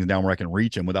keep things down where I can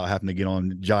reach them without having to get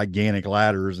on gigantic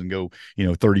ladders and go,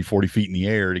 30, 40 feet in the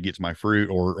air to get to my fruit,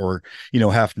 or,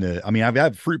 having to, I mean, I've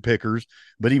had fruit pickers,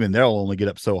 but even they'll only get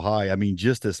up so high. I mean,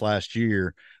 just this last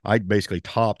year, I basically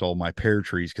topped all my pear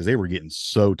trees because they were getting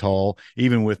so tall.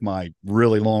 Even with my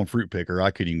really long fruit picker,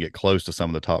 I couldn't even get close to some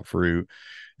of the top fruit.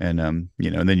 And and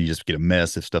then you just get a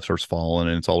mess if stuff starts falling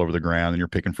and it's all over the ground and you're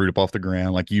picking fruit up off the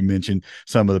ground. Like you mentioned,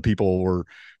 some of the people were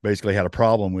basically had a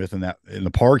problem with in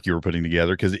the park you were putting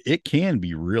together, because it can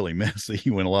be really messy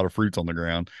when a lot of fruit's on the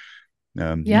ground.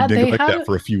 You Yeah, they neglect had that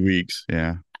for a few weeks.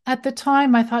 Yeah. at the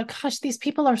time I thought, gosh, these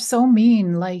people are so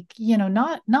mean. Like,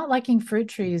 not liking fruit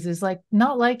trees is like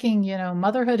not liking,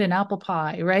 motherhood and apple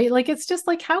pie, right? Like it's just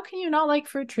like, how can you not like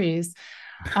fruit trees?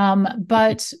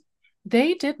 But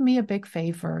they did me a big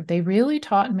favor. They really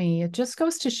taught me. It just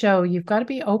goes to show you've got to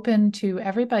be open to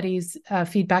everybody's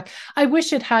feedback. I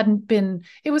wish it hadn't been.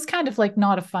 It was kind of like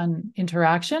not a fun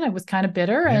interaction. It was kind of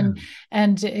bitter, Yeah.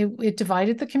 and it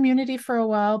divided the community for a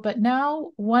while. But now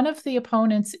one of the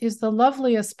opponents is the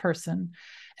loveliest person.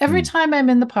 Every Mm. time I'm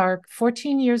in the park,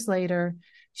 14 years later,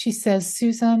 she says,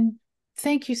 Susan,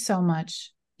 thank you so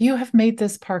much. You have made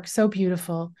this park so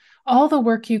beautiful. All the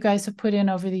work you guys have put in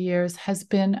over the years has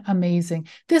been amazing.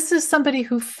 This is somebody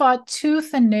who fought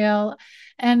tooth and nail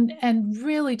and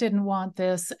really didn't want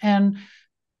this. And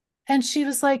she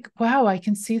was like, wow, I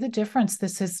can see the difference.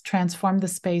 This has transformed the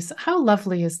space. How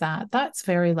lovely is that? That's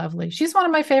very lovely. She's one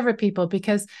of my favorite people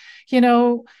because, you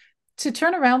know, to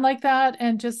turn around like that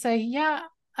and just say, yeah,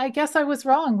 I guess I was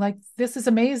wrong. Like, this is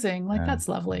amazing. Like, Yeah. that's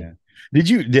lovely. Yeah.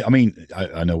 I mean,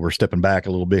 I know we're stepping back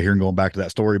a little bit here and going back to that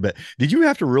story, but did you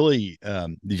have to really,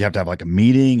 did you have to have like a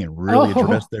meeting and really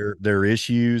address Oh, their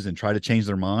issues and try to change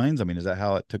their minds? I mean, is that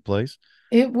how it took place?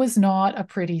 it was not a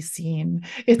pretty scene.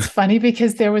 It's funny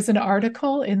because there was an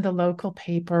article in the local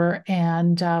paper,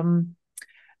 and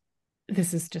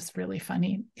this is just really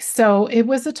funny. So it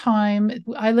was a time,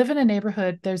 I live in a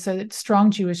neighborhood, there's a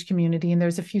strong Jewish community, and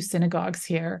there's a few synagogues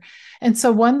here. And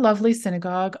so one lovely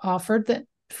synagogue offered that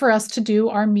for us to do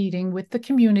our meeting with the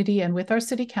community and with our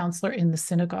city councilor in the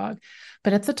synagogue.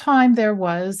 But at the time, there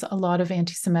was a lot of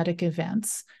anti Semitic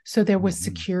events. So there was Mhm.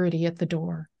 security at the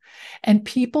door. And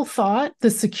people thought the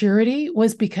security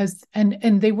was because,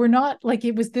 and they were not like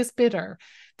it was this bitter.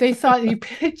 They thought you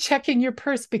checking your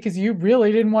purse because you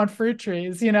really didn't want fruit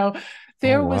trees. Oh,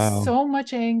 There was wow. so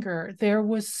much anger, there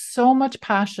was so much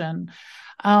passion.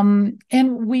 And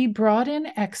we brought in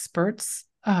experts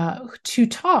to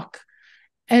talk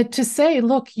and to say,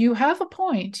 look, you have a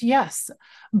point, yes,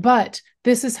 but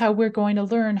this is how we're going to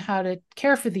learn how to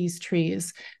care for these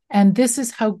trees. And this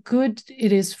is how good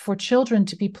it is for children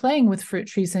to be playing with fruit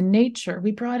trees in nature.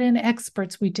 We brought in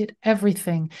experts, we did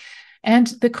everything. And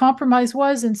the compromise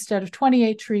was, instead of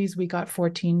 28 trees, we got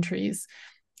 14 trees.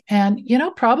 And,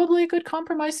 probably a good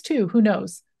compromise too. Who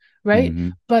knows? Right. Mm-hmm.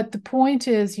 But the point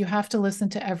is, you have to listen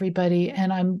to everybody.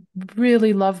 And I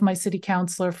really love my city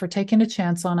councilor for taking a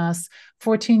chance on us.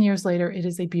 14 years later, it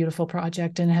is a beautiful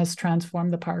project and has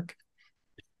transformed the park.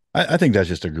 I think that's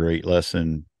just a great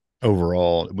lesson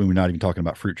overall when we're not even talking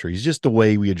about fruit trees, just the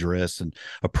way we address and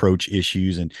approach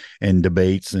issues and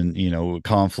debates and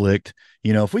conflict.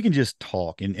 If we can just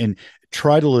talk and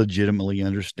try to legitimately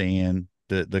understand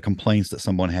the complaints that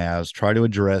someone has, try to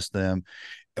address them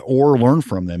or learn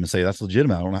from them and say that's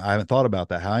legitimate. I haven't thought about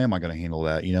that. How am I going to handle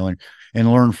that?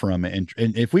 And learn from it.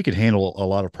 And if we could handle a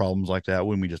lot of problems like that,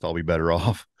 wouldn't we just all be better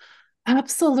off?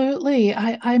 Absolutely.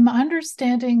 I'm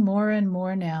understanding more and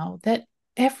more now that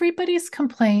everybody's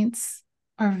complaints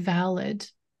are valid.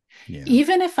 Yeah.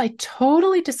 Even if I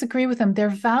totally disagree with them, they're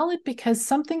valid because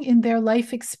something in their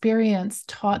life experience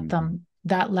taught Mm-hmm. them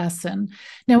that lesson.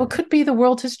 Now, it could be the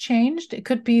world has changed. It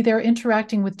could be they're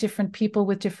interacting with different people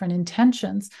with different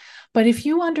intentions. But if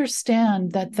you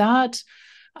understand that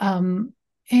um,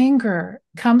 anger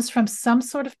comes from some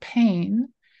sort of pain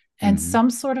and Mm-hmm. some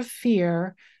sort of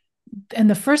fear, and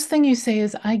the first thing you say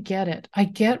is, I get it. I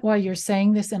get why you're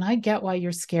saying this, and I get why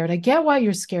you're scared. I get why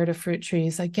you're scared of fruit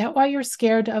trees. I get why you're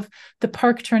scared of the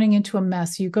park turning into a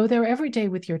mess. You go there every day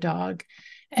with your dog,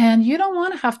 and you don't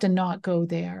want to have to not go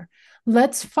there.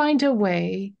 Let's find a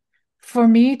way for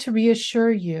me to reassure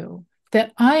you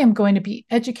that I am going to be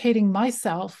educating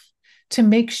myself to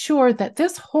make sure that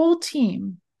this whole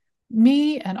team,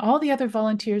 me and all the other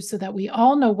volunteers, so that we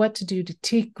all know what to do to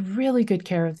take really good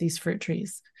care of these fruit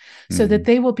trees so that Mm-hmm.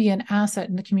 they will be an asset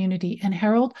in the community. And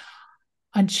Harold,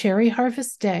 on Cherry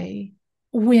Harvest Day,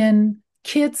 when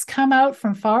kids come out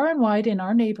from far and wide in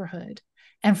our neighborhood,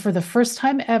 and for the first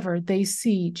time ever, they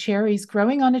see cherries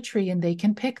growing on a tree and they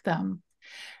can pick them,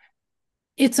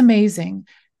 it's amazing.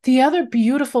 The other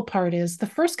beautiful part is the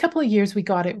first couple of years we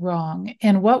got it wrong.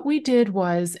 And what we did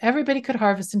was everybody could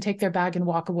harvest and take their bag and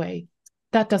walk away.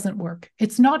 That doesn't work.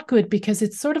 It's not good because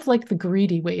it's sort of like the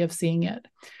greedy way of seeing it.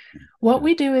 What Yeah.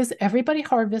 we do is everybody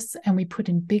harvests and we put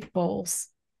in big bowls.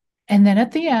 And then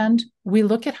at the end, we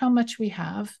look at how much we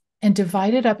have and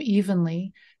divide it up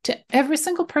evenly to every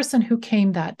single person who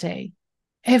came that day.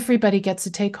 Everybody gets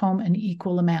to take home an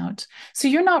equal amount. So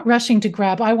you're not rushing to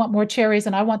grab, I want more cherries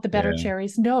and I want the better Yeah.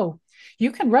 cherries. No,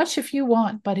 you can rush if you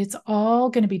want, but it's all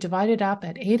going to be divided up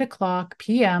at 8 o'clock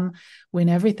p.m. when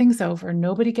everything's over.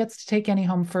 Nobody gets to take any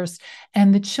home first.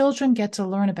 And the children get to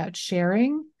learn about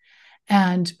sharing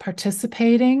and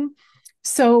participating.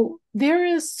 So there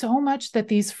is so much that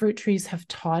these fruit trees have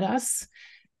taught us.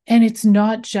 And it's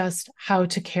not just how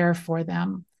to care for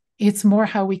them, it's more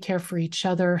how we care for each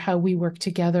other, how we work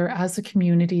together as a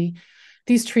community.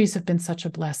 These trees have been such a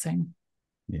blessing.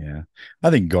 Yeah.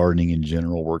 I think gardening in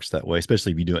general works that way,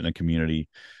 especially if you do it in a community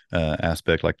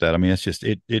aspect like that. I mean, it's just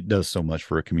it does so much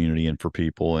for a community and for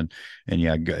people and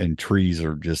yeah, and trees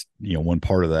are just, one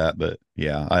part of that. But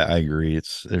yeah, I agree.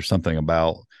 There's something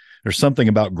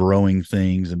about growing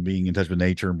things and being in touch with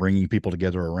nature and bringing people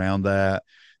together around that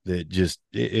just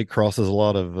it crosses a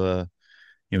lot of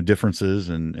differences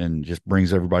and just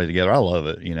brings everybody together. I love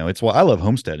it. It's why I love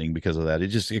homesteading because of that.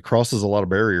 It crosses a lot of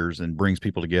barriers and brings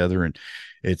people together. And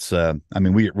it's I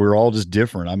mean, we're all just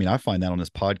different. I mean, I find that on this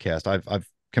podcast. I've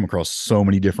come across so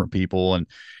many different people and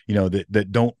that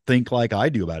don't think like I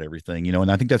do about everything,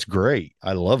 and I think that's great.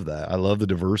 I love that. I love the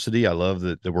diversity. I love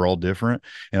that we're all different,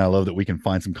 and I love that we can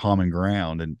find some common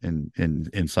ground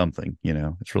in something.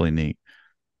 It's really neat.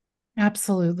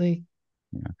 Absolutely.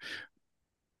 Yeah.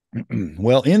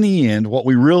 Well, in the end, what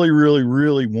we really, really,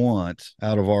 really want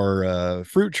out of our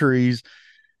fruit trees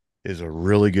is a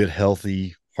really good,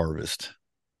 healthy harvest.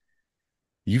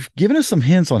 You've given us some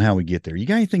hints on how we get there. You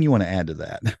got anything you want to add to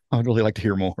that? I'd really like to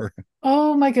hear more.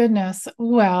 Oh my goodness.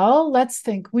 Well, let's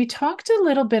think. We talked a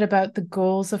little bit about the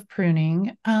goals of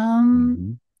pruning.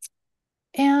 Mhm.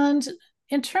 And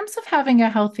in terms of having a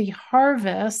healthy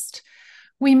harvest,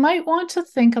 we might want to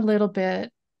think a little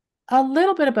bit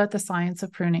about the science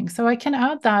of pruning. So I can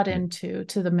add that Yeah. into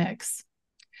to the mix.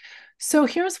 So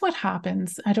here's what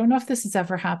happens. I don't know if this has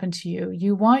ever happened to you.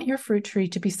 You want your fruit tree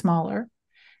to be smaller.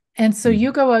 And so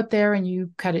you Mhm. go out there and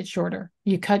you cut it shorter.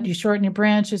 You shorten your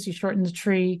branches, you shorten the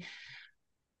tree.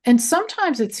 And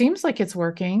sometimes it seems like it's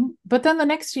working, but then the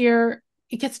next year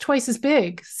it gets twice as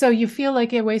big. So you feel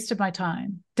like I wasted my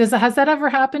time. Has that ever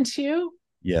happened to you?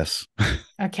 Yes.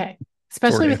 Okay. Short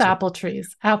Especially with answer.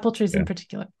 apple trees in Yeah.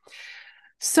 particular.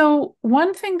 So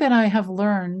one thing that I have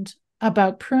learned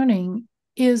about pruning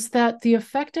is that the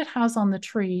effect it has on the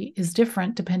tree is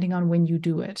different depending on when you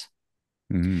do it.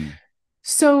 Mm-hmm.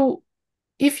 So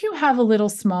if you have a little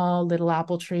small little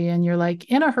apple tree and you're like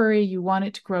in a hurry, you want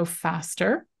it to grow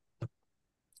faster,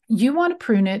 you want to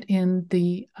prune it in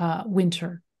the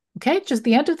winter. Okay, just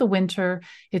the end of the winter,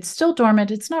 it's still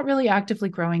dormant. It's not really actively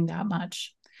growing that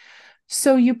much.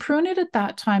 So you prune it at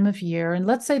that time of year. And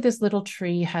let's say this little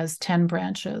tree has 10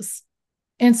 branches.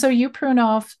 And so you prune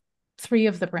off 3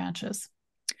 of the branches.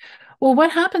 Well,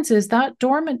 what happens is that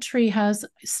dormant tree has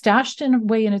stashed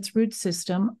away in its root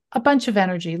system a bunch of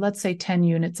energy, let's say 10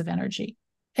 units of energy.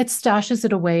 It stashes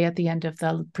it away at the end of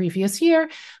the previous year,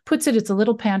 puts it, it's a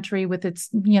little pantry with its,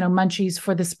 munchies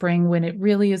for the spring when it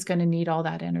really is going to need all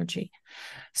that energy.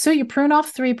 So you prune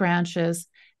off 3 branches,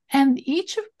 and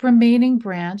each remaining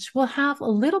branch will have a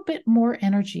little bit more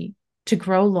energy to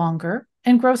grow longer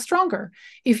and grow stronger.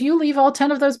 If you leave all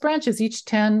 10 of those branches,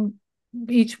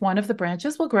 each one of the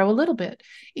branches will grow a little bit.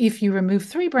 If you remove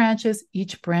 3 branches,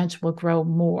 each branch will grow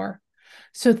more.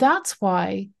 So that's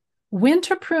why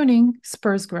winter pruning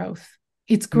spurs growth.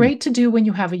 It's Hmm. great to do when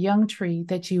you have a young tree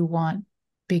that you want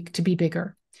to be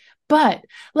bigger. But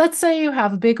let's say you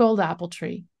have a big old apple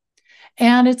tree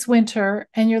and it's winter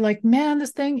and you're like, man,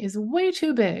 this thing is way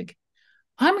too big.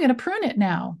 I'm going to prune it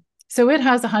now. So it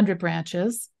has 100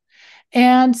 branches.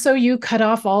 And so you cut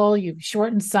off you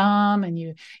shorten some, and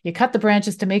you cut the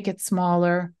branches to make it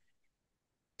smaller.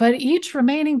 But each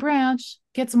remaining branch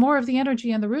gets more of the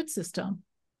energy in the root system.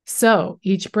 So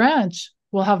each branch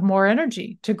will have more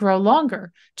energy to grow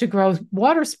longer, to grow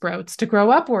water sprouts, to grow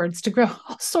upwards, to grow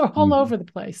all Mm-hmm. over the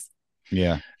place.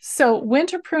 Yeah. So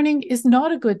winter pruning is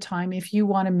not a good time if you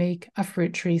want to make a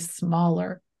fruit tree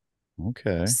smaller.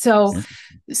 Okay. So,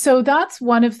 Interesting. so that's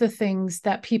one of the things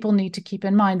that people need to keep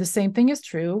in mind. The same thing is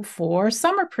true for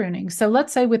summer pruning. So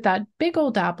let's say with that big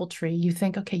old apple tree, you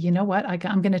think, okay, you know what?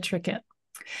 I'm going to trick it.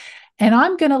 And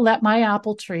I'm going to let my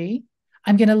apple tree,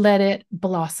 I'm going to let it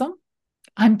blossom.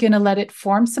 I'm going to let it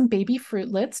form some baby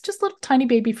fruitlets, just little tiny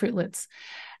baby fruitlets.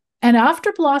 And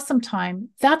after blossom time,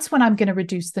 that's when I'm going to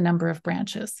reduce the number of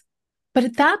branches. But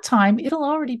at that time, it'll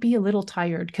already be a little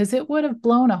tired because it would have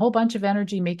blown a whole bunch of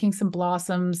energy making some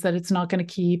blossoms that it's not going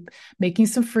to keep, making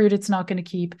some fruit it's not going to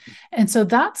keep. And so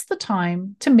that's the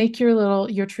time to make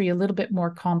your tree a little bit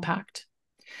more compact.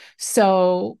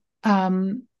 So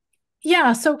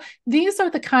yeah, so these are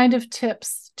the kind of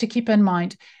tips to keep in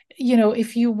mind.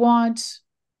 If you want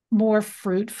more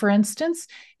fruit, for instance,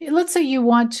 let's say you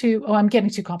want to, oh, I'm getting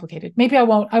too complicated. Maybe I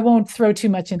won't throw too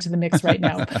much into the mix right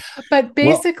now. But Well,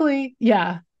 basically,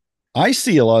 yeah. I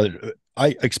see a lot of,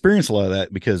 I experience a lot of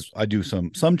that because I do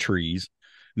some trees.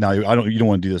 Now you don't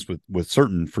want to do this with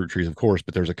certain fruit trees, of course,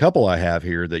 but there's a couple I have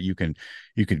here that you can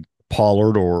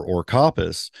pollard or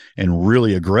coppice and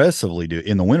really aggressively do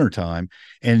in the wintertime.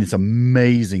 And it's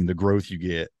amazing the growth you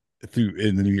get through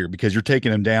in the new year because you're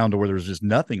taking them down to where there's just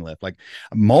nothing left. Like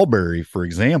mulberry, for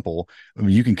example, I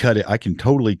mean, you can cut it. I can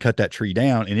totally cut that tree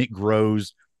down and it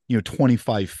grows,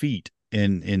 25 feet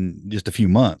in just a few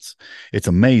months. It's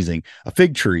amazing. A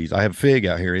fig trees. I have a fig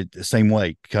out here. The same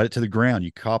way. Cut it to the ground.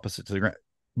 You coppice it to the ground.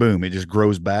 Boom! It just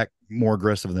grows back more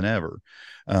aggressive than ever.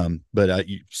 But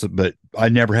I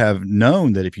never have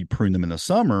known that if you prune them in the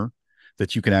summer,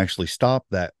 that you can actually stop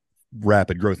that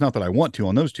rapid growth. Not that I want to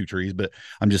on those 2 trees, but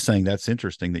I'm just saying that's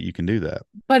interesting that you can do that.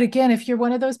 But again, if you're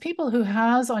one of those people who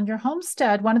has on your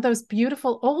homestead one of those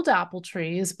beautiful old apple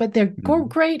trees, but they're Mm-hmm.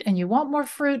 great and you want more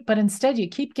fruit, but instead you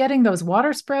keep getting those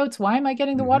water sprouts. Why am I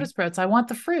getting the water Mm-hmm. sprouts? I want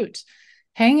the fruit.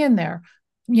 Hang in there.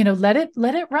 Let it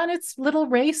run its little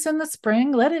race in the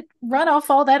spring. Let it run off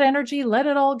all that energy. Let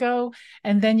it all go,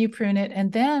 and then you prune it.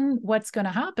 And then what's going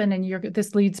to happen? And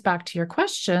this leads back to your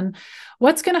question.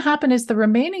 What's going to happen is the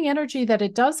remaining energy that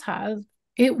it does have,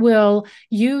 it will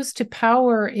use to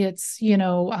power its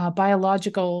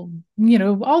biological,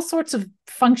 all sorts of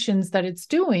functions that it's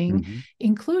doing, Mm-hmm.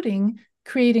 including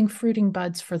creating fruiting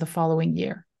buds for the following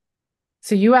year.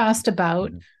 So you asked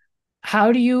about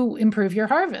how do you improve your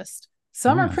harvest.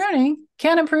 Summer Yeah. pruning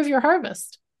can improve your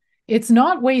harvest. It's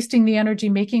not wasting the energy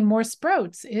making more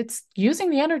sprouts. It's using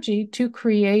the energy to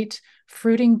create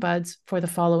fruiting buds for the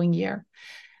following year.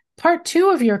 Part 2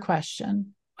 of your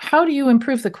question, how do you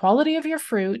improve the quality of your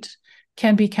fruit,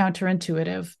 can be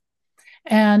counterintuitive.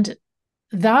 And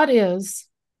that is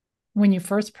when you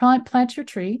first plant your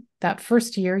tree, that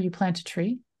first year you plant a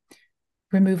tree,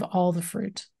 remove all the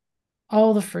fruit.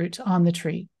 all the fruit on the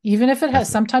tree, even if it has, That's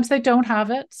sometimes they don't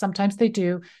have it, sometimes they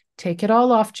do. Take it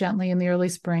all off gently in the early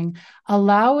spring.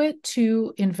 Allow it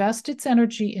to invest its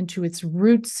energy into its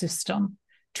root system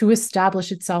to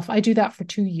establish itself. I do that for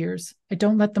 2 years. I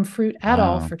don't let them fruit at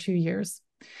all wow. for 2 years.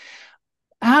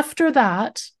 After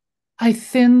that, I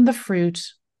thin the fruit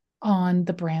on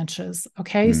the branches.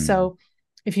 Okay. Mm, So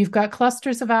if you've got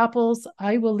clusters of apples,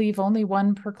 I will leave only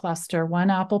one per cluster, one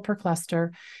apple per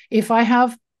cluster. If I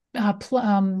have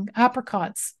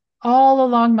apricots all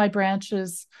along my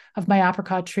branches of my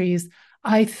apricot trees,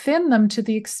 I thin them to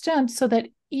the extent so that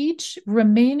each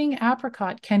remaining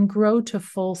apricot can grow to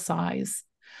full size.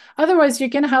 Otherwise, you're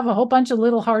going to have a whole bunch of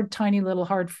little hard, tiny little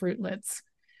hard fruitlets.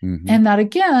 hmm. And that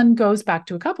again goes back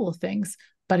to a couple of things,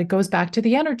 but it goes back to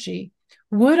the energy.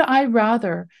 Would I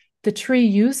rather the tree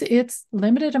use its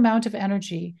limited amount of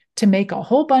energy to make a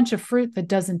whole bunch of fruit that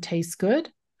doesn't taste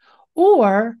good?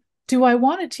 Or do I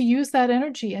want it to use that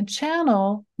energy and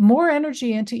channel more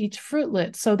energy into each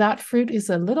fruitlet so that fruit is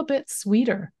a little bit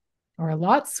sweeter or a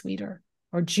lot sweeter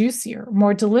or juicier,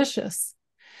 more delicious?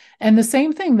 And the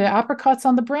same thing, the apricots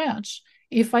on the branch.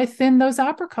 If I thin those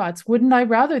apricots, wouldn't I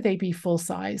rather they be full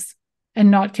size and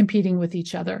not competing with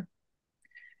each other?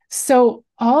 So,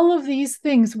 all of these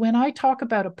things, when I talk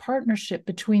about a partnership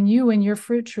between you and your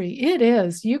fruit tree, it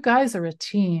is, you guys are a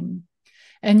team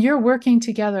and you're working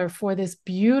together for this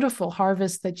beautiful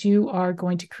harvest that you are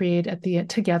going to create at the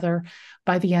together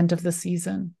by the end of the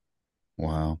season.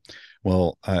 Wow.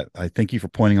 Well, I thank you for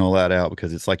pointing all that out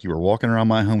because it's like you were walking around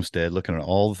my homestead looking at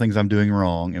all the things I'm doing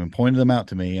wrong and pointing them out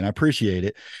to me. And I appreciate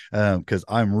it because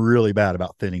I'm really bad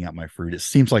about thinning out my fruit. It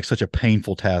seems like such a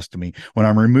painful task to me when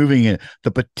I'm removing it, the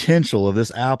potential of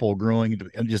this apple growing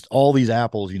and just all these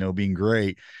apples, being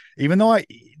great. Even though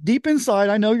deep inside,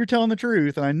 I know you're telling the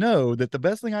truth. And I know that the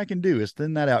best thing I can do is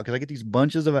thin that out because I get these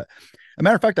bunches of a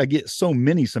matter of fact, I get so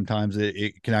many sometimes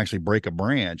it can actually break a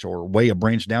branch or weigh a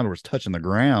branch down where it's touching the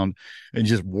ground and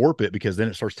just warp it because then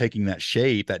it starts taking that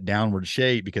shape, that downward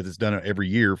shape, because it's done it every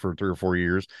year for 3 or 4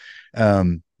 years.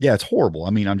 Yeah, it's horrible.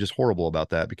 I mean, I'm just horrible about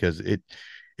that because it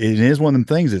is one of them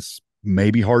things that's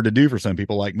maybe hard to do for some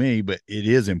people like me, but it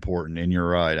is important. And you're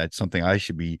right. It's something I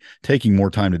should be taking more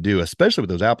time to do, especially with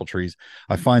those apple trees.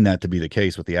 I find that to be the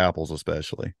case with the apples,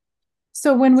 especially.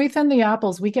 So when we thin the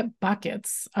apples, we get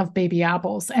buckets of baby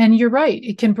apples. And you're right,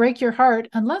 it can break your heart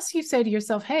unless you say to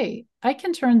yourself, hey, I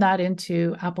can turn that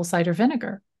into apple cider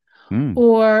vinegar. Mm,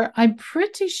 Or I'm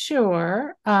pretty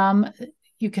sure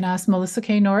you can ask Melissa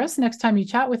K. Norris next time you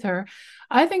chat with her.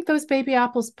 I think those baby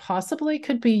apples possibly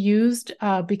could be used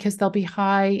because they'll be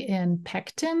high in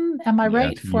pectin. Am I yeah,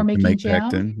 right? to For use to making make jam?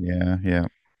 pectin. Yeah, yeah.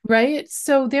 Right.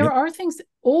 So there Yep. are things,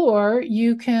 or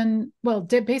you can, well,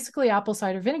 basically apple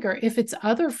cider vinegar. If it's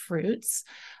other fruits,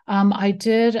 I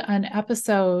did an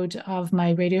episode of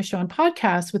my radio show and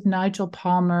podcast with Nigel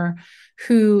Palmer,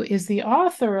 who is the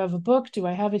author of a book. Do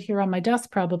I have it here on my desk?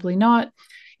 Probably not.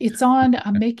 It's on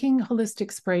making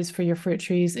holistic sprays for your fruit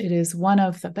trees. It is one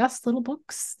of the best little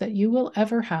books that you will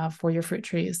ever have for your fruit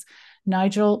trees.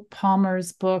 Nigel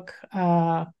Palmer's book,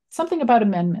 something about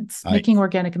amendments, I making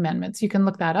organic amendments. You can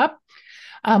look that up.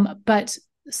 But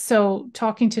so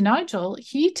talking to Nigel,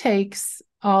 he takes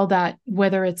all that,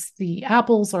 whether it's the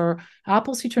apples or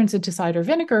apples he turns into cider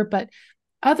vinegar, but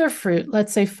other fruit,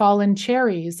 let's say fallen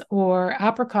cherries or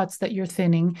apricots that you're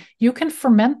thinning, you can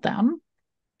ferment them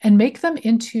and make them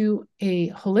into a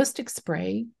holistic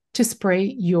spray to spray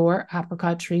your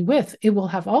apricot tree with. It will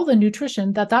have all the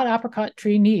nutrition that that apricot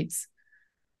tree needs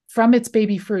from its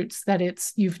baby fruits that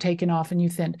you've taken off and you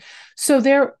thinned. So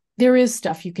there is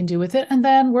stuff you can do with it. And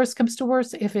then worst comes to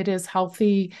worst, if it is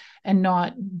healthy and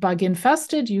not bug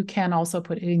infested, you can also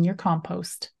put it in your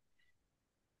compost.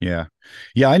 Yeah.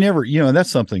 Yeah. I never, and that's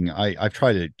something I've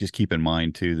tried to just keep in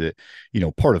mind too,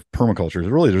 that, part of permaculture is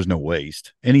really there's no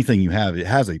waste. Anything you have, it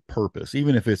has a purpose,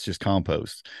 even if it's just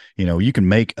compost, you can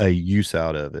make a use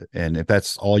out of it. And if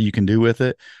that's all you can do with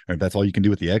it, or if that's all you can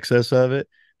do with the excess of it,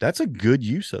 that's a good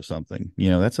use of something.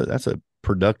 That's a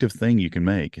productive thing you can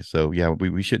make. So yeah,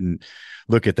 we shouldn't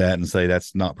look at that and say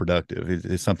that's not productive.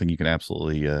 It's something you can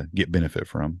absolutely get benefit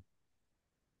from.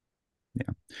 Yeah.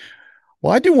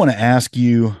 Well, I do want to ask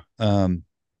you,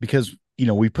 because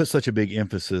we put such a big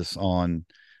emphasis on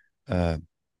uh,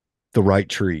 the right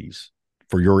trees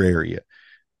for your area.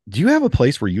 Do you have a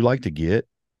place where you like to get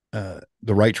the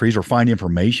right trees or find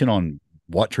information on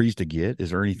what trees to get?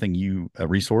 Is there anything a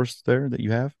resource there that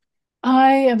you have?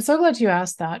 I am so glad you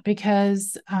asked that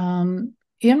because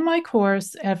in my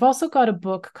course, I've also got a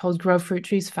book called Grow Fruit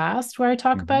Trees Fast where I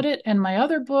talk Hmm. about it. And my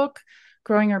other book,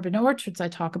 Growing Urban Orchards, I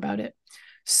talk about it.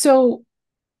 So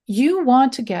you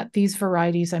want to get these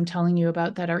varieties I'm telling you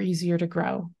about that are easier to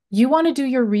grow. You want to do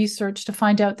your research to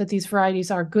find out that these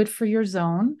varieties are good for your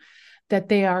zone, that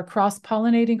they are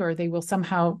cross-pollinating or they will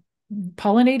somehow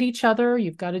pollinate each other.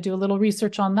 You've got to do a little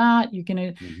research on that. You're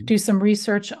going to Hmm. do some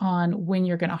research on when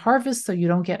you're going to harvest so you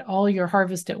don't get all your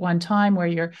harvest at one time where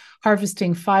you're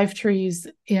harvesting 5 trees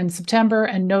in September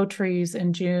and no trees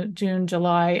in June,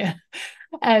 July,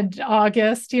 and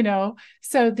August,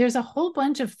 So there's a whole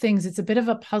bunch of things. It's a bit of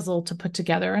a puzzle to put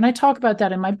together. And I talk about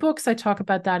that in my books. I talk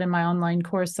about that in my online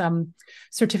course,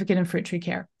 Certificate in Fruit Tree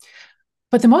Care.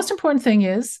 But the most important thing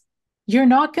is you're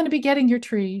not going to be getting your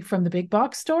tree from the big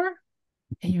box store,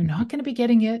 and you're not going to be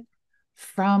getting it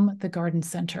from the garden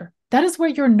center. That is where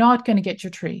you're not going to get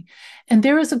your tree. And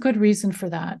there is a good reason for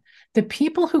that. The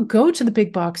people who go to the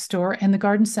big box store and the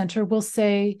garden center will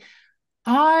say,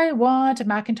 I want a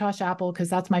Macintosh apple because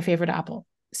that's my favorite apple.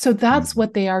 So that's Hmm.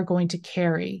 what they are going to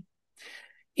carry.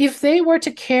 If they were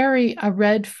to carry a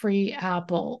red free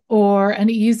apple or an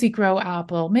easy grow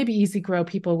apple, maybe easy grow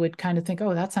people would kind of think,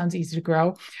 oh, that sounds easy to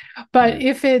grow. But Yeah.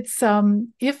 if it's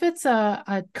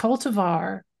a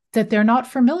cultivar that they're not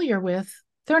familiar with,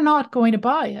 they're not going to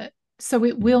buy it. So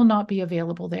it will not be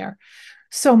available there.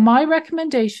 So my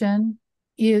recommendation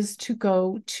is to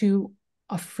go to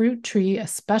a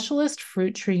specialist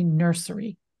fruit tree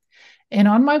nursery. And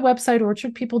on my website,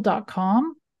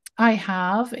 orchardpeople.com, I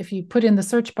have, if you put in the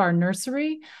search bar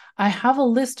nursery, I have a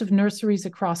list of nurseries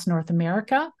across North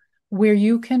America where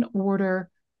you can order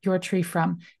your tree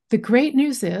from. The great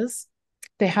news is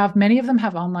many of them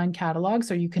have online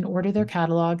catalogs, or you can order their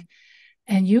catalog,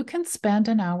 and you can spend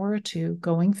an hour or two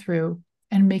going through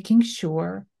and making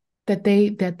sure that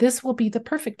this will be the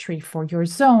perfect tree for your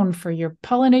zone, for your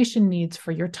pollination needs,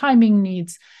 for your timing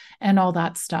needs, and all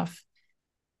that stuff.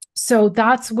 So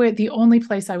that's where the only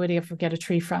place I would ever get a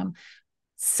tree from.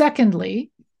 Secondly,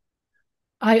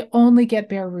 I only get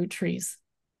bare root trees.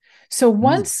 So Hmm.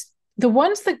 once the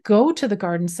ones that go to the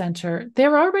garden center,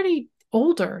 they're already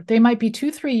older. They might be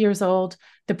 2, 3 years old.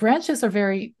 The branches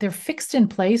they're fixed in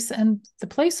place, and the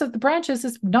place of the branches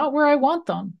is not where I want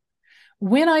them.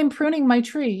 When I'm pruning my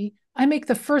tree, I make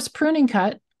the first pruning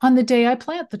cut on the day I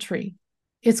plant the tree.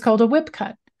 It's called a whip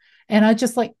cut. And I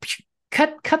just like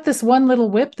cut this one little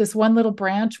whip, this one little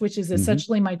branch, which is Hmm.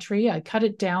 essentially my tree. I cut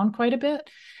it down quite a bit.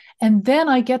 And then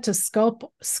I get to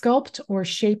sculpt or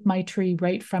shape my tree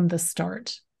right from the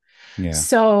start. Yeah.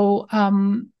 So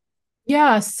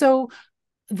yeah, so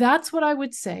that's what I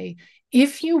would say.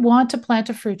 If you want to plant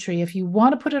a fruit tree, if you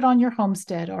want to put it on your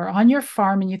homestead or on your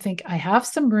farm and you think, I have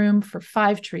some room for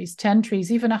 5 trees, 10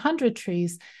 trees, even 100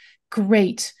 trees,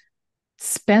 great.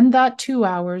 Spend that 2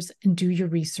 hours and do your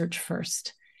research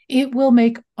first. It will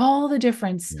make all the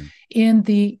difference Yeah. in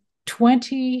the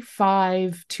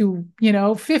 25 to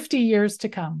 50 years to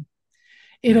come.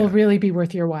 It'll Yeah. really be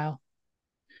worth your while.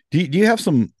 Do you have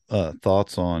some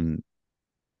thoughts on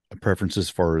preferences as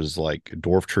far as like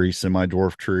dwarf trees,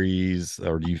 semi-dwarf trees,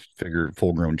 or do you figure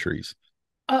full-grown trees?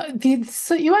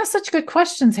 So you ask such good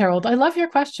questions, Harold. I love your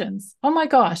questions. Oh my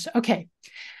gosh. Okay.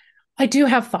 I do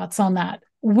have thoughts on that.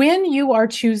 When you are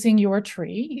choosing your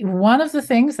tree, one of the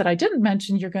things that I didn't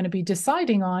mention you're going to be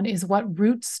deciding on is what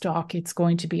rootstock it's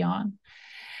going to be on.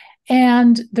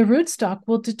 And the rootstock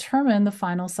will determine the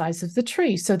final size of the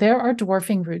tree. So there are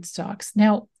dwarfing rootstocks.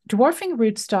 Now, dwarfing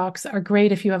rootstocks are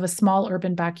great if you have a small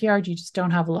urban backyard, you just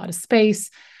don't have a lot of space.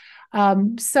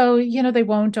 So they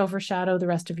won't overshadow the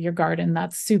rest of your garden.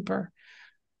 That's super.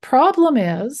 Problem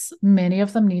is, many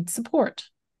of them need support.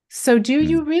 So, do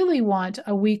you Mm. really want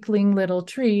a weakling little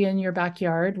tree in your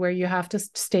backyard where you have to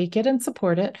stake it and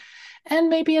support it? And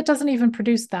maybe it doesn't even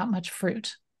produce that much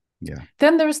fruit. Yeah.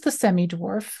 Then there's the semi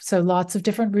dwarf. So, lots of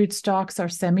different rootstocks are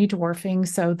semi dwarfing.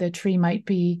 So, the tree might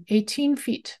be 18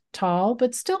 feet tall,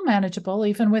 but still manageable,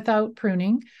 even without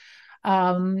pruning.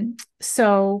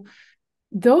 So,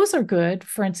 those are good,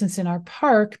 for instance, in our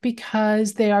park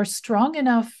because they are strong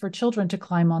enough for children to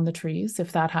climb on the trees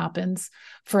if that happens.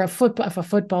 If a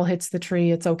football hits the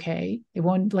tree, it's okay. It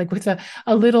won't, like with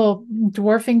a little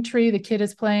dwarfing tree, the kid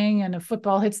is playing and a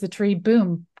football hits the tree,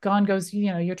 boom, gone goes,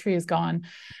 your tree is gone.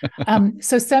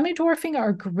 So semi-dwarfing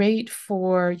are great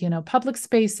for, public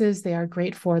spaces. They are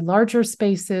great for larger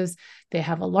spaces. They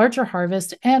have a larger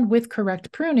harvest. And with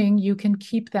correct pruning, you can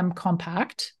keep them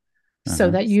compact so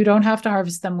Uh-huh. that you don't have to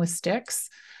harvest them with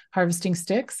harvesting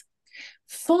sticks.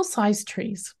 Full-size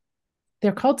trees,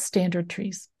 they're called standard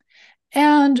trees.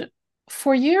 And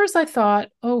for years I thought,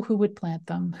 oh, who would plant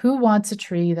them? Who wants a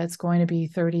tree that's going to be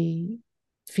 30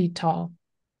 feet tall?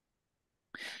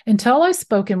 Until I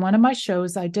spoke in one of my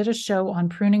shows, I did a show on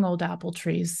pruning old apple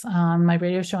trees on my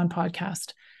radio show and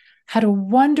podcast. had a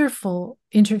wonderful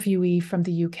interviewee from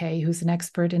the UK who's an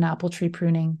expert in apple tree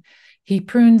pruning. He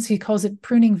calls it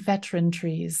pruning veteran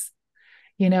trees,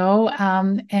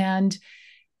 and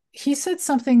he said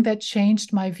something that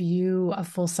changed my view of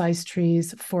full-size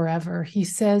trees forever. He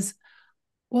says,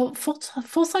 well,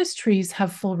 full-size trees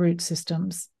have full root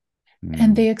systems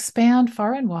and Mm, they expand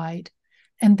far and wide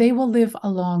and they will live a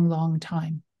long, long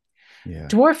time. yeah.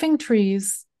 Dwarfing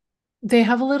trees, they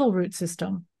have a little root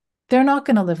system. They're not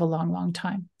going to live a long, long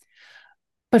time.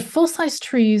 But full-size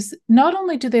trees, not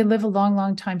only do they live a long,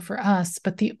 long time for us,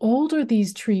 but the older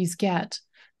these trees get,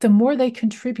 the more they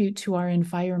contribute to our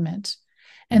environment.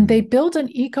 And they Mm, build an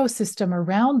ecosystem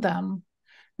around them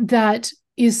that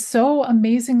is so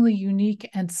amazingly unique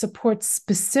and supports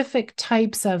specific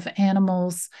types of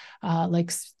animals,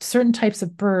 like certain types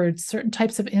of birds, certain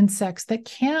types of insects that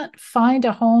can't find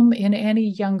a home in any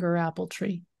younger apple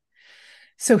tree.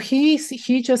 So he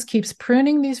just keeps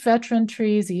pruning these veteran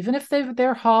trees, even if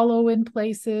they're hollow in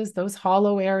places. Those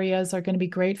hollow areas are going to be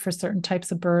great for certain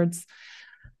types of birds.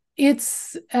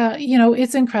 It's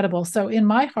incredible. So in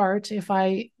my heart, if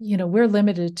we're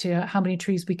limited to how many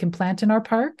trees we can plant in our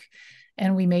park,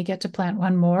 and we may get to plant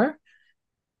one more.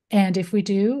 And if we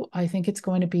do, I think it's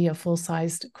going to be a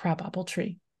full-sized crabapple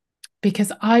tree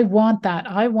because I want that.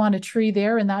 I want a tree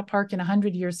there in that park in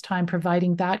 100 years' time,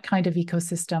 providing that kind of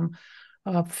ecosystem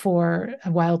for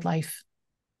wildlife.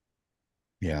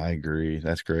 yeah, I agree.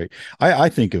 That's great. I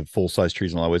think of full size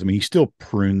trees in a lot of ways. I mean, you still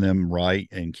prune them right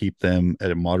and keep them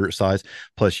at a moderate size.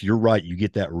 Plus, you're right, you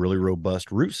get that really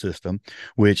robust root system,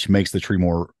 which makes the tree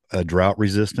more drought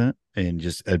resistant and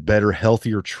just a better,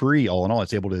 healthier tree. All in all,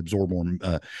 it's able to absorb more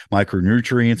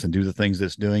micronutrients and do the things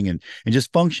that's doing and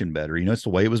just function better. It's the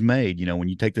way it was made. When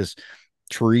you take this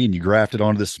tree and you graft it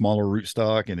onto this smaller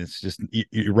rootstock, and it's just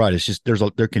you're right. It's just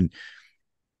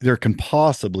there can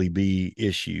possibly be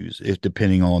issues if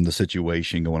depending on the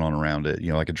situation going on around it,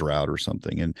 like a drought or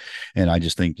something. And I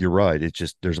just think you're right. It's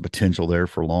just there's a potential there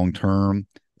for long-term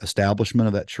establishment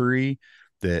of that tree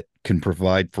that can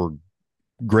provide for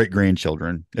great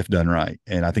grandchildren if done right.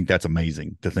 And I think that's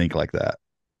amazing to think like that.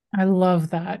 I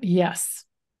love that. Yes.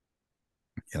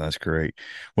 Yeah, that's great.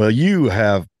 Well, you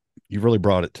really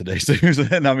brought it today,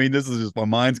 Susan. I mean, this is just my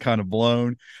mind's kind of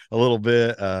blown a little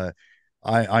bit.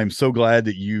 I'm so glad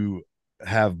that you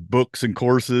have books and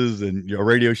courses and a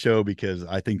radio show because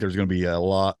I think there's going to be a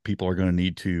lot people are going to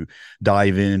need to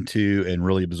dive into and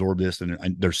really absorb this.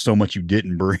 And there's so much you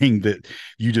didn't bring that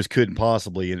you just couldn't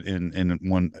possibly in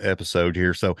one episode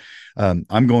here. So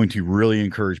I'm going to really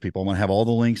encourage people. I'm going to have all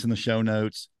the links in the show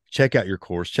notes. Check out your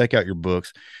course, check out your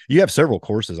books. You have several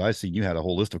courses. I see you had a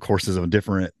whole list of courses of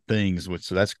different things,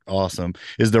 so that's awesome.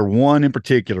 Is there one in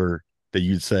particular that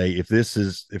you'd say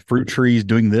if fruit trees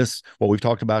doing this, what we've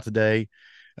talked about today,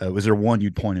 was there one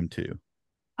you'd point him to?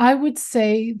 I would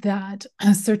say that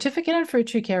a certificate in fruit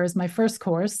tree care is my first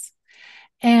course.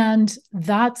 And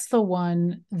that's the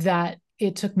one that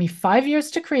it took me 5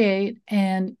 years to create.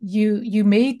 And you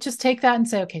may just take that and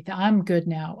say, okay, I'm good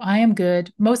now. I am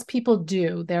good. Most people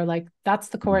do. They're like, that's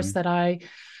the course Mhm.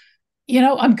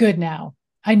 that I'm good now.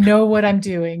 I know what I'm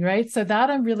doing, right? So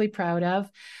that I'm really proud of.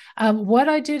 What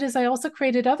I did is I also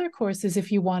created other courses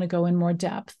if you want to go in more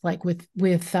depth, like with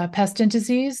pest and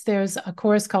disease. There's a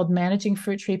course called Managing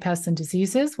Fruit Tree Pests and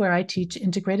Diseases, where I teach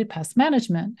integrated pest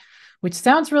management, which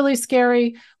sounds really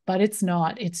scary, but it's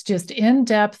not. It's just in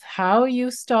depth how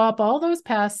you stop all those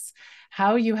pests,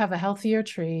 how you have a healthier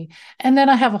tree. And then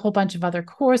I have a whole bunch of other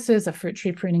courses, a fruit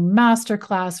tree pruning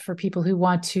masterclass for people who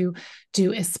want to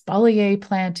do espalier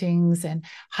plantings and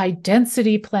high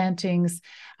density plantings.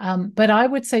 But I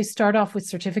would say start off with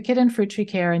certificate in fruit tree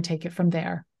care and take it from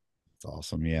there. That's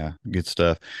awesome. Yeah, good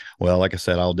stuff. Well, like I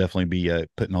said, I'll definitely be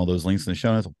putting all those links in the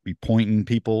show notes. I'll be pointing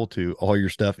people to all your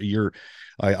stuff.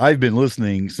 I've been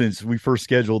listening since we first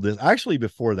scheduled this. Actually,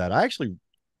 before that,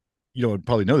 you don't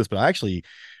probably know this, but I actually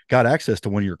got access to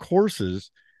one of your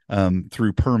courses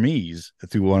through Permies,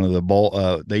 through one of the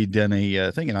ball. They done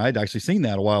a thing, and I'd actually seen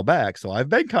that a while back, so I've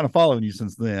been kind of following you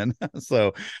since then.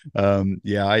 So,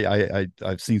 yeah,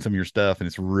 I've seen some of your stuff, and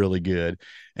it's really good.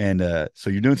 And so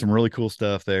you're doing some really cool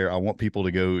stuff there. I want people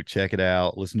to go check it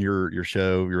out, listen to your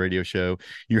show, your radio show.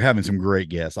 You're having some great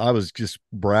guests. I was just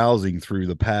browsing through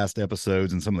the past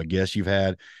episodes and some of the guests you've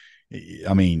had.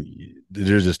 I mean,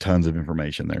 there's just tons of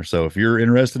information there. So if you're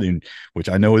interested in, which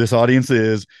I know this audience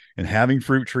is, in having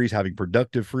fruit trees, having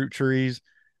productive fruit trees,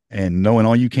 and knowing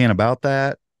all you can about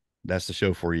that, that's the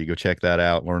show for you. Go check that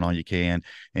out, learn all you can,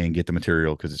 and get the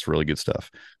material because it's really good stuff.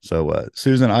 So,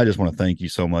 Susan, I just want to thank you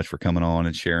so much for coming on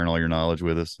and sharing all your knowledge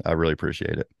with us. I really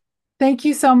appreciate it. Thank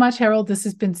you so much, Harold. This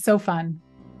has been so fun.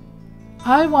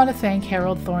 I want to thank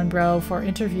Harold Thornbro for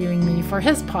interviewing me for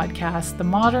his podcast, the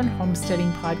Modern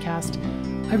Homesteading Podcast.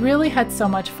 I really had so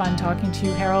much fun talking to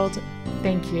you, Harold.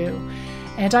 Thank you.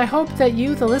 And I hope that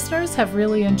you, the listeners, have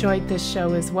really enjoyed this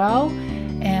show as well.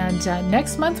 And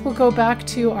next month, we'll go back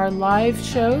to our live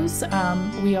shows.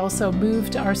 We also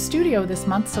moved our studio this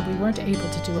month, so we weren't able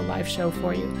to do a live show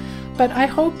for you. But I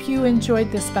hope you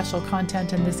enjoyed this special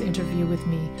content and this interview with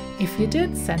me. If you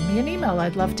did, send me an email.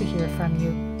 I'd love to hear from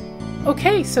you.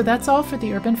 Okay, so that's all for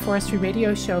the Urban Forestry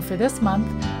Radio Show for this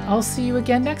month. I'll see you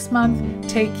again next month.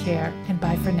 Take care, and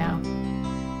bye for now.